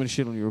talk because I'm gonna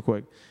shit on you real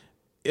quick.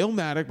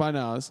 Illmatic by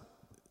Nas.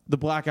 The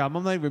Black Album.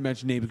 I'm not even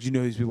mentioning names because you know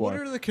who these people What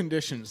are. are the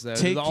conditions though?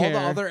 Take Do all the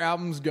Care. other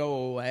albums go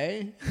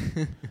away?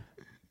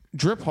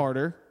 Drip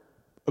Harder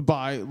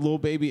by Lil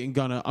Baby and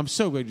Gunna. I'm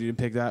so glad you didn't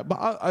pick that.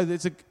 But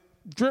it's a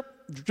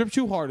Drip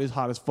Too Hard is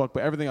hot as fuck,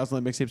 but everything else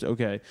on the mixtape's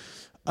okay.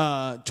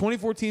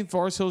 2014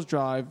 Forest Hills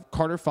Drive,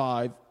 Carter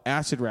 5,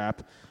 Acid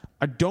Rap.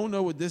 I don't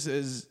know what this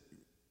is.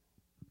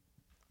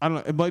 I don't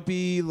know. It might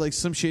be like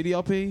some shady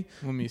LP.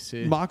 Let me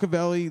see.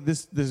 Machiavelli,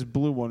 this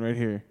blue one right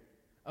here.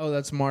 Oh,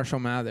 that's Marshall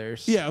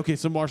Mathers. Yeah, okay,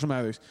 so Marshall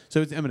Mathers.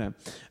 So it's Eminem.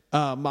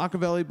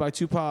 Machiavelli by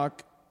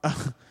Tupac.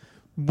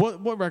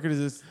 What record is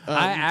this?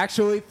 I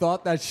actually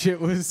thought that shit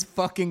was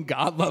fucking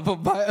God Level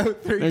by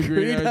 03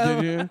 Agree,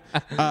 Credo. did you?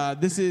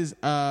 This is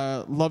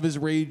Love is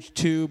Rage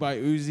 2 by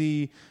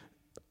Uzi.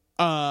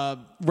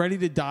 Ready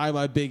to Die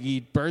by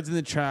Biggie. Birds in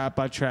the Trap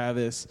by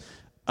Travis.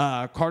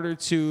 Carter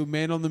 2,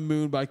 Man on the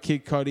Moon by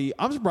Kid Cudi.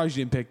 I'm surprised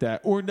you didn't pick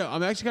that. Or no,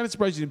 I'm actually kind of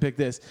surprised you didn't pick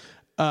this.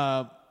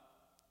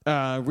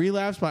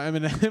 Relapse by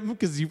Eminem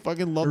because you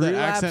fucking love that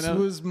Relapse accent.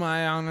 was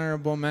my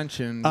honorable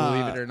mention,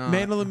 believe it or not.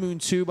 Man on the Moon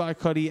 2 by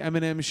Cudi.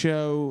 Eminem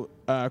Show.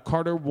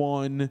 Carter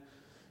 1.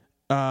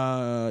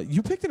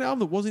 You picked an album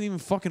that wasn't even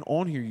fucking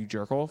on here, you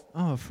jerk off.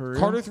 Oh, for real?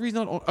 Carter 3's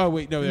not on. Oh,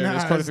 wait, no, there it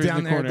is. Carter it's 3's down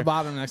in the there corner. at the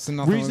bottom next to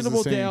Nothing Reasonable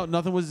Was the Same. Doubt,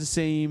 Nothing Was the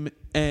Same,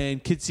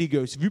 and Kid See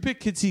Ghost. If you pick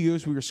Kid See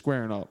Ghost, we were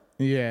squaring up.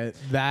 Yeah,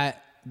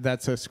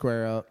 that's a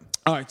square up.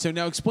 All right, so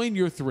now explain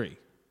your 3.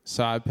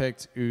 So I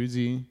picked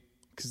Uzi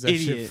because that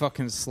Idiot. shit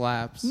fucking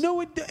slaps.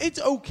 No, it's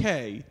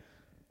okay.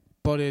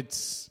 But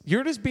it's,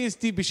 You're just being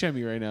Steve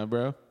Buscemi right now,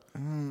 bro.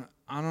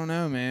 I don't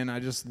know, man. I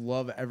just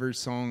love every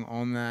song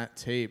on that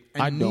tape.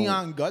 And I don't.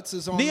 Neon Guts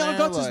is on Neon there.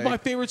 Guts is like, my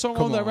favorite song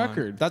come on that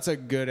record. That's a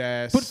good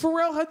ass. But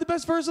Pharrell had the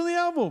best verse on the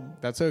album.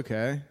 that's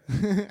okay.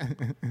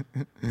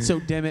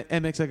 So, damn it,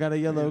 MX, I got a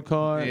yellow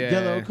car. Yeah.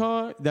 Yellow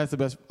car. That's the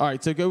best. All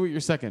right, so go with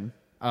your second.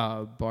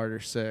 Barter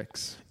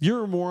 6.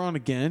 You're a moron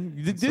again.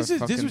 This was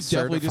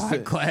definitely just a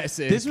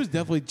classic. This was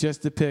definitely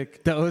just to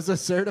pick. That was a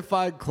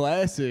certified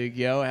classic,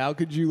 yo. How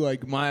could you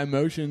my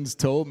emotions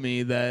told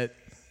me that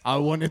I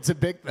wanted to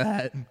pick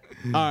that. All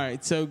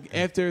right, so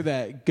after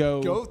that,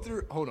 go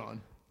through. Hold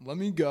on. Let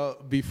me go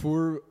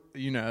before,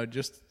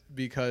 just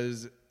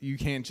because you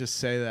can't just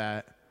say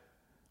that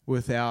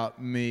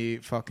without me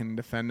fucking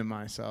defending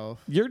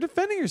myself. You're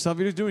defending yourself.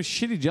 You're just doing a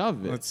shitty job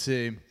of it. Let's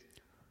see.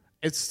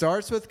 It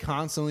starts with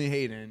constantly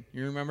hating.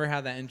 You remember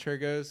how that intro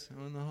goes?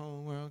 When the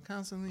whole world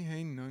constantly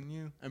hating on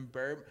you. And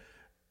Birdman.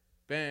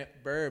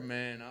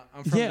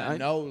 I'm from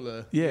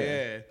NOLA.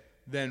 Yeah.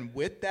 Then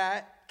with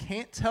that,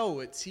 Can't Tell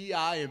with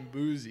T.I. and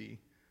Boozy.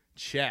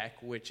 Check,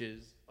 which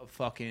is a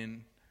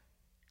fucking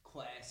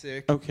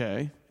classic.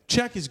 Okay.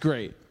 Check is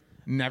great.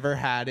 Never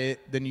Had It.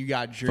 Then you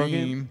got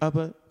Dream.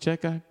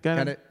 Check. I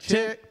got it.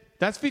 Check.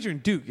 That's featuring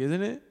Duke,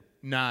 isn't it?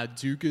 Nah,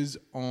 Duke is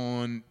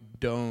on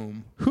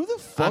Dome. Who the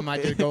fuck? I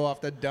might just go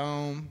off the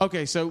Dome.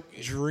 Okay, so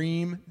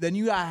Dream. Then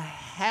you got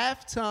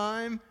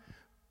Halftime.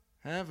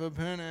 Half a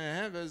penny,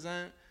 half a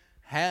cent.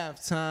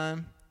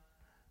 Halftime.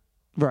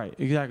 Right,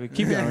 exactly.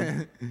 Keep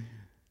going.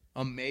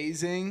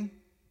 Amazing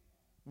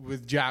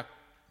with Jacquees.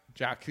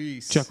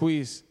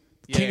 Jacquees,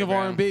 King of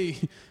R&B.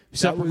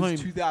 That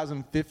was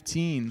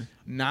 2015.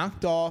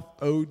 Knocked off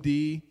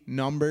OD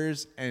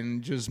numbers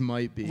and Just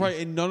Might Be. Right,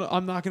 and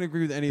I'm not going to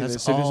agree with any of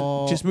this. That's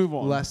So just move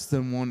on. Less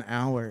than 1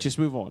 hour. Just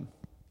move on.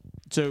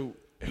 So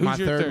who's my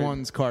your third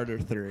one's Carter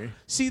 3.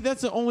 See,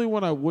 that's the only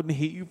one I wouldn't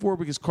hate you for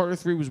because Carter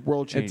 3 was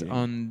world It's changing.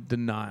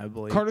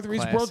 undeniably Carter 3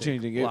 is world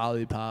changing.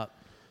 Lollipop.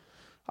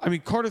 I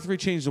mean, Carter 3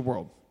 changed the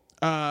world.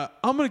 I'm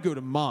going to go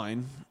to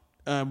mine,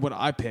 what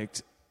I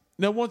picked.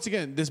 Now, once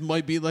again, this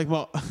might be like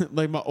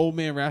my old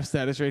man rap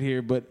status right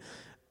here, but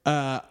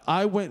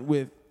I went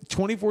with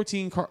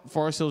 2014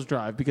 Forest Hills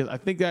Drive because I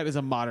think that is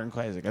a modern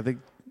classic. I think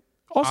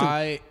also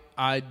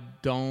I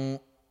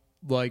don't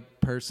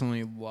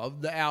personally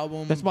love the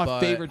album. That's my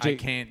favorite. I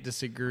can't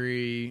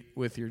disagree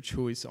with your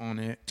choice on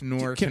it,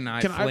 nor can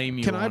I flame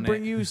you on it. Can I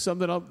bring you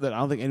something up that I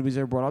don't think anybody's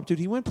ever brought up? Dude,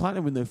 he went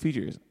platinum with no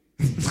features.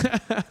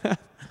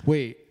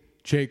 Wait,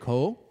 J.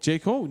 Cole? J.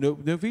 Cole,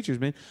 no features,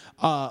 man.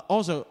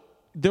 Also,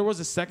 there was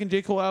a second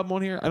J. Cole album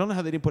on here. I don't know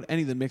how they didn't put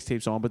any of the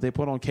mixtapes on, but they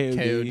put on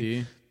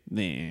KOD.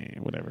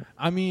 Nah, whatever.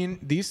 I mean,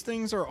 these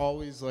things are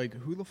always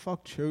who the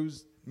fuck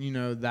chose,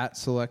 that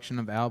selection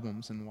of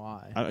albums and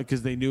why?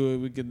 Because they knew it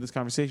would get this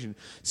conversation.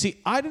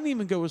 See, I didn't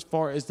even go as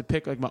far as to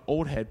pick my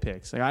old head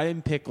picks. I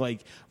didn't pick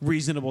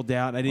Reasonable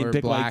Doubt. I didn't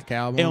pick Black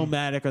Album.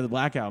 Illmatic or the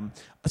Black Album.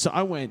 So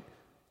I went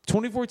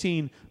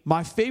 2014.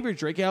 My favorite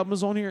Drake album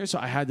was on here, so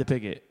I had to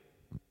pick it.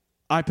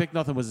 I picked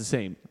Nothing Was the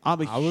Same. I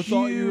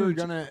thought you were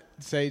gonna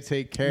say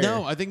Take Care.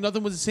 No, I think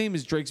Nothing Was the Same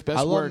is Drake's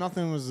best work. work.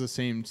 Nothing Was the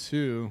Same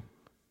too,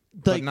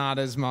 but not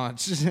as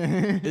much.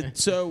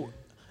 So,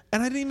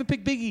 and I didn't even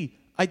pick Biggie.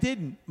 I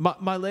didn't.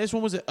 My last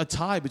one was a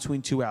tie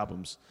between two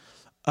albums.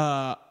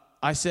 I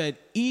said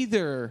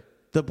either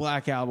the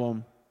Black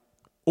Album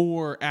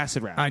or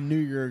Acid Rap. I knew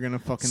you were gonna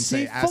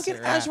say Acid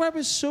Rap. Acid Rap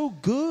is so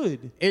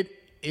good. It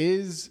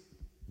is,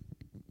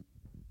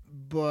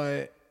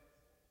 but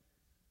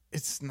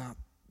it's not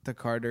the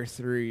Carter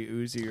 3,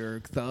 Uzi, or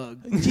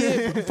Thug.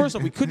 Yeah, first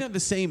off, we couldn't have the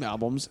same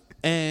albums,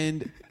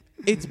 and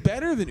it's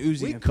better than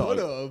Uzi and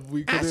Thug.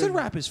 We could have. Acid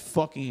Rap is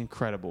fucking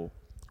incredible.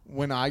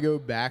 When I go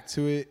back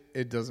to it,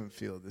 it doesn't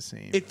feel the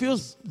same. It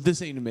feels the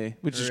same to me.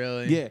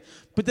 Really? Yeah.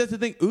 But that's the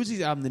thing.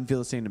 Uzi's album didn't feel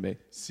the same to me.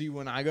 See,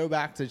 when I go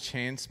back to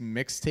Chance,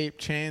 mixtape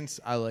Chance,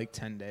 I like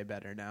 10 Day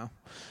better now.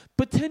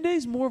 But 10 Day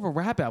is more of a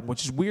rap album,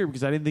 which is weird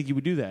because I didn't think you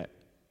would do that.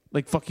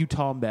 Fuck You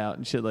Talking About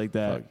and shit like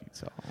that. Fuck You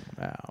Talking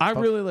About. I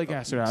really like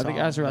Acid Rap. I think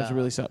Acid Rap's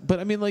really solid.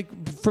 But I mean,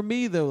 for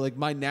me though,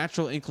 my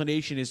natural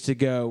inclination is to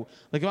go,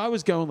 if I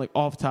was going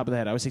off the top of the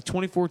head, I would say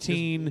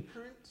 2014,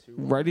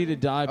 Ready to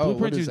Die.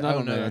 Blueprint 2 is not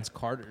on there. That's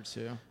Carter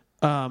too.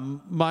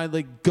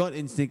 My gut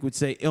instinct would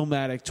say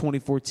Illmatic,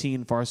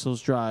 2014, Forest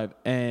Hills Drive,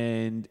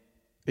 and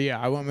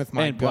I went with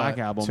my Black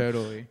Album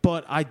totally.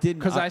 But I didn't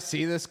because I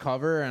see this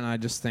cover and I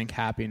just think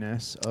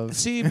happiness of.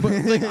 See, but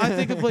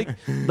I think of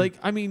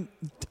I mean,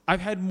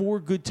 I've had more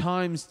good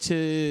times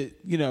to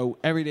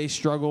Everyday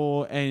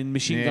Struggle and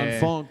Machine Gun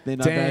Funk than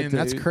I've had to.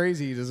 That's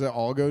crazy. Does it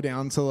all go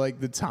down to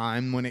the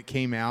time when it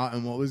came out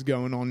and what was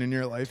going on in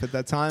your life at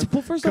that time?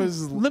 Well, first off,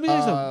 let me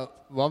ask you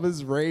Love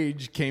Is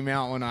Rage came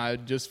out when I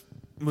just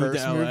moved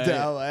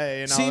to LA.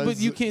 And see, but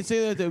you can't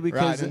say that though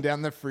because riding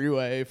down the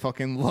freeway,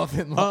 fucking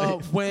loving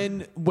life.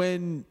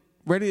 When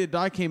Ready to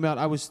Die came out,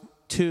 I was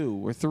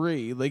 2 or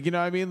 3. You know what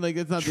I mean?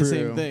 It's not True. the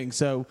same thing.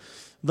 So,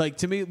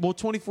 to me,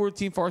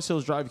 2014 Forest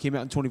Hills Drive came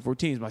out in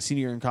 2014. It was my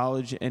senior year in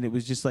college, and it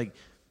was just I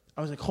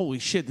was like, holy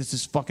shit, this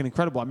is fucking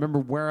incredible. I remember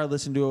where I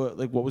listened to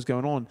it, what was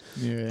going on.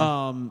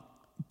 Yeah.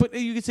 But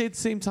you could say at the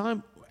same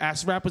time,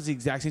 Acid Rap was the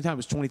exact same time. It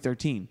was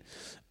 2013.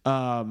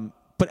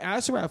 But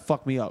Acid Rap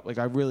fucked me up.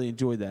 I really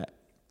enjoyed that.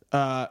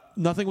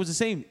 Nothing Was the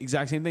Same.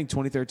 Exact same thing.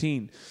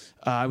 2013.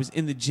 I was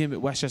in the gym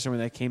at Westchester when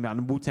that came out,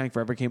 and Wu-Tang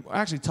Forever came.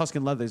 Actually,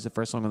 Tuscan Leather is the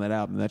first song on that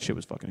album. That shit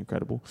was fucking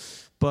incredible.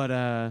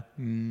 But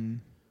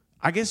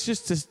I guess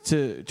just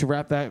to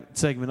wrap that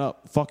segment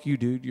up, fuck you,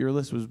 dude. Your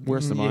list was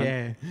worse than mine.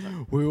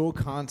 Yeah, we will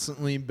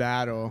constantly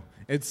battle.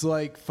 It's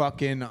like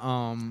fucking.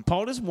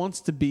 Paul just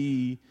wants to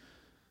be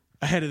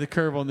ahead of the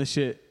curve on this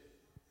shit.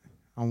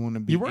 I want to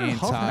be You weren't a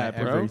Huff hat,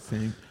 bro.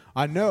 everything.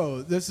 I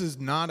know this is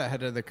not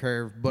ahead of the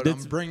curve, but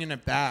I'm bringing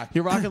it back.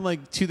 You're rocking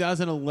like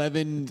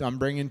 2011. I'm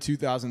bringing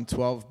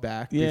 2012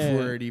 back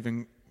before it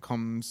even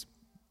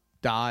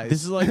dies.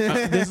 This is like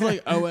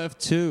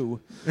OF2.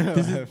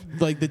 This is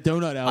like the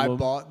donut I album.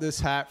 bought this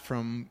hat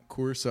from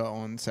Corsa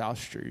on South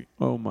Street.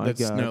 Oh my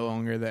That's god, no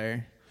longer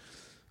there.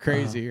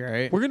 Crazy,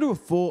 right? We're gonna do a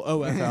full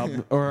OF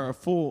album or a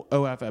full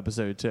OF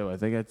episode too. I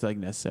think that's like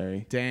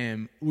necessary.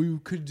 Damn, we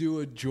could do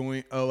a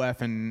joint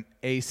OF and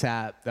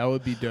ASAP. That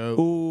would be dope.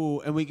 Ooh,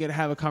 and we could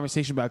have a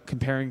conversation about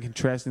comparing and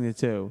contrasting the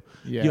two.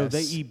 Yes. Yo,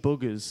 they eat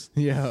boogers.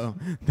 Yo,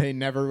 they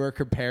never were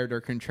compared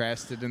or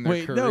contrasted in their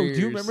Wait, careers. no, do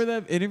you remember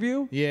that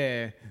interview?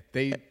 Yeah,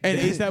 And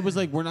ASAP was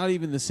like, we're not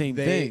even the same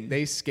thing.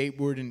 They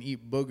skateboard and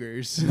eat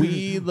boogers.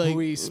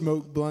 We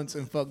smoke blunts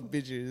and fuck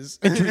bitches.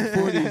 and drink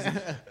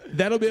 40s.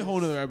 That'll be a whole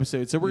nother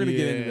episode, so we're going to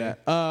get into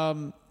that.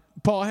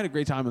 Paul, I had a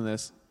great time on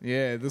this.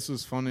 Yeah, this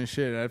was fun as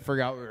shit. I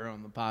forgot we were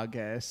on the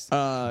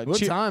podcast. What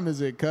cheer- time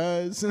is it,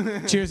 cuz?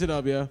 Cheers it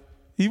up, yo.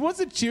 He wants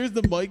to cheers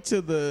the mic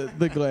to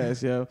the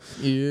glass, yo.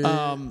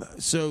 Yeah.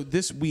 So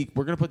this week,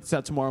 we're going to put this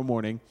out tomorrow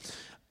morning.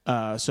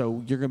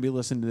 So you're going to be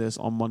listening to this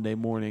on Monday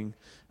morning.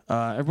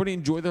 Everybody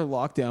enjoy their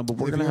lockdown, but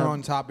we're if going to you're have...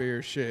 on top of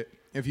your shit,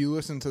 if you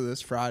listen to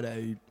this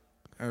Friday,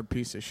 you're a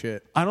piece of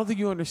shit. I don't think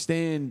you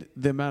understand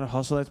the amount of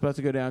hustle that's about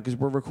to go down because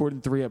we're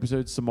recording 3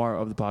 episodes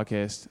tomorrow of the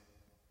podcast.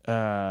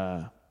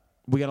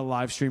 We got a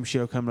live stream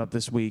show coming up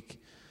this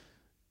week.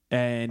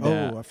 And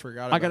I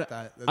forgot about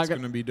that. That's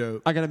going to be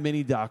dope. I got a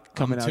mini doc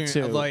coming out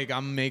too. Like,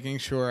 I'm making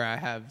sure I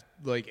have,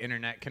 like,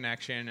 internet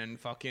connection and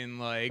fucking,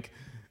 like,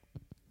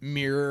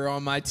 mirror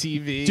on my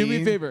TV. Do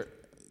me a favor.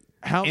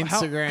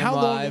 Instagram how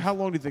Live. How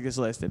long do you think this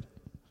lasted?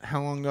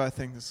 How long do I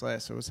think this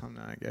lasted? What time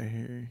did I get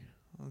here?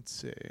 Let's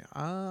see.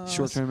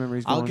 Short-term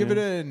memories. I'll give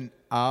it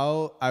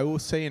I will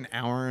say an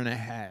hour and a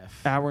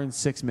half. Hour and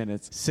 6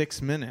 minutes.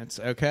 6 minutes.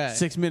 Okay.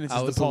 6 minutes I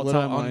is was the a Paul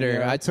little timeline. under.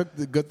 Yeah. I took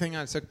the good thing.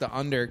 I took the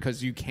under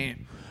because you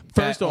can't.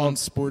 First bet off, on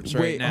sports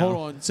right now. Hold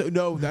on. So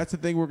no, that's the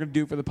thing we're gonna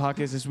do for the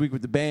podcast this week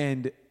with the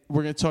band.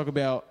 We're gonna talk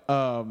about.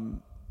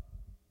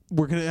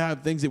 We're gonna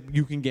have things that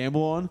you can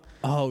gamble on.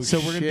 Oh, so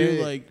we're gonna do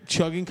shit. like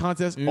chugging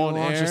contests You on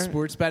launch air. a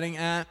sports betting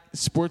app.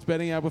 Sports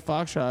betting app with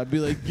Foxshot. Be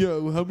like,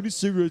 yo, how many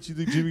cigarettes do you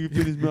think Jimmy can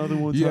fit in his mouth at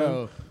one time?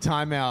 Yo,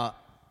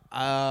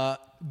 timeout.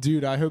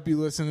 Dude, I hope you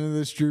listen to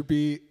this,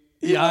 Droopy.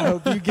 Yeah, I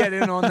hope you get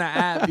in on the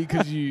app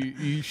because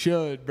you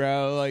should,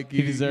 bro. Like,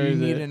 you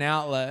need an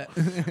outlet.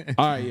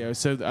 All right, yo.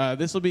 So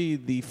this will be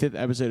the 5th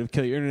episode of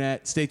Kill Your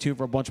Internet. Stay tuned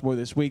for a bunch more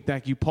this week.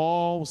 Thank you,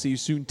 Paul. We'll see you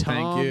soon,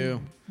 Tom. Thank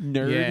you.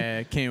 Nerd.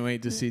 Yeah, can't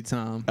wait to see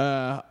Tom.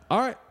 All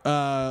right.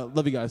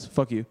 Love you guys.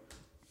 Fuck you.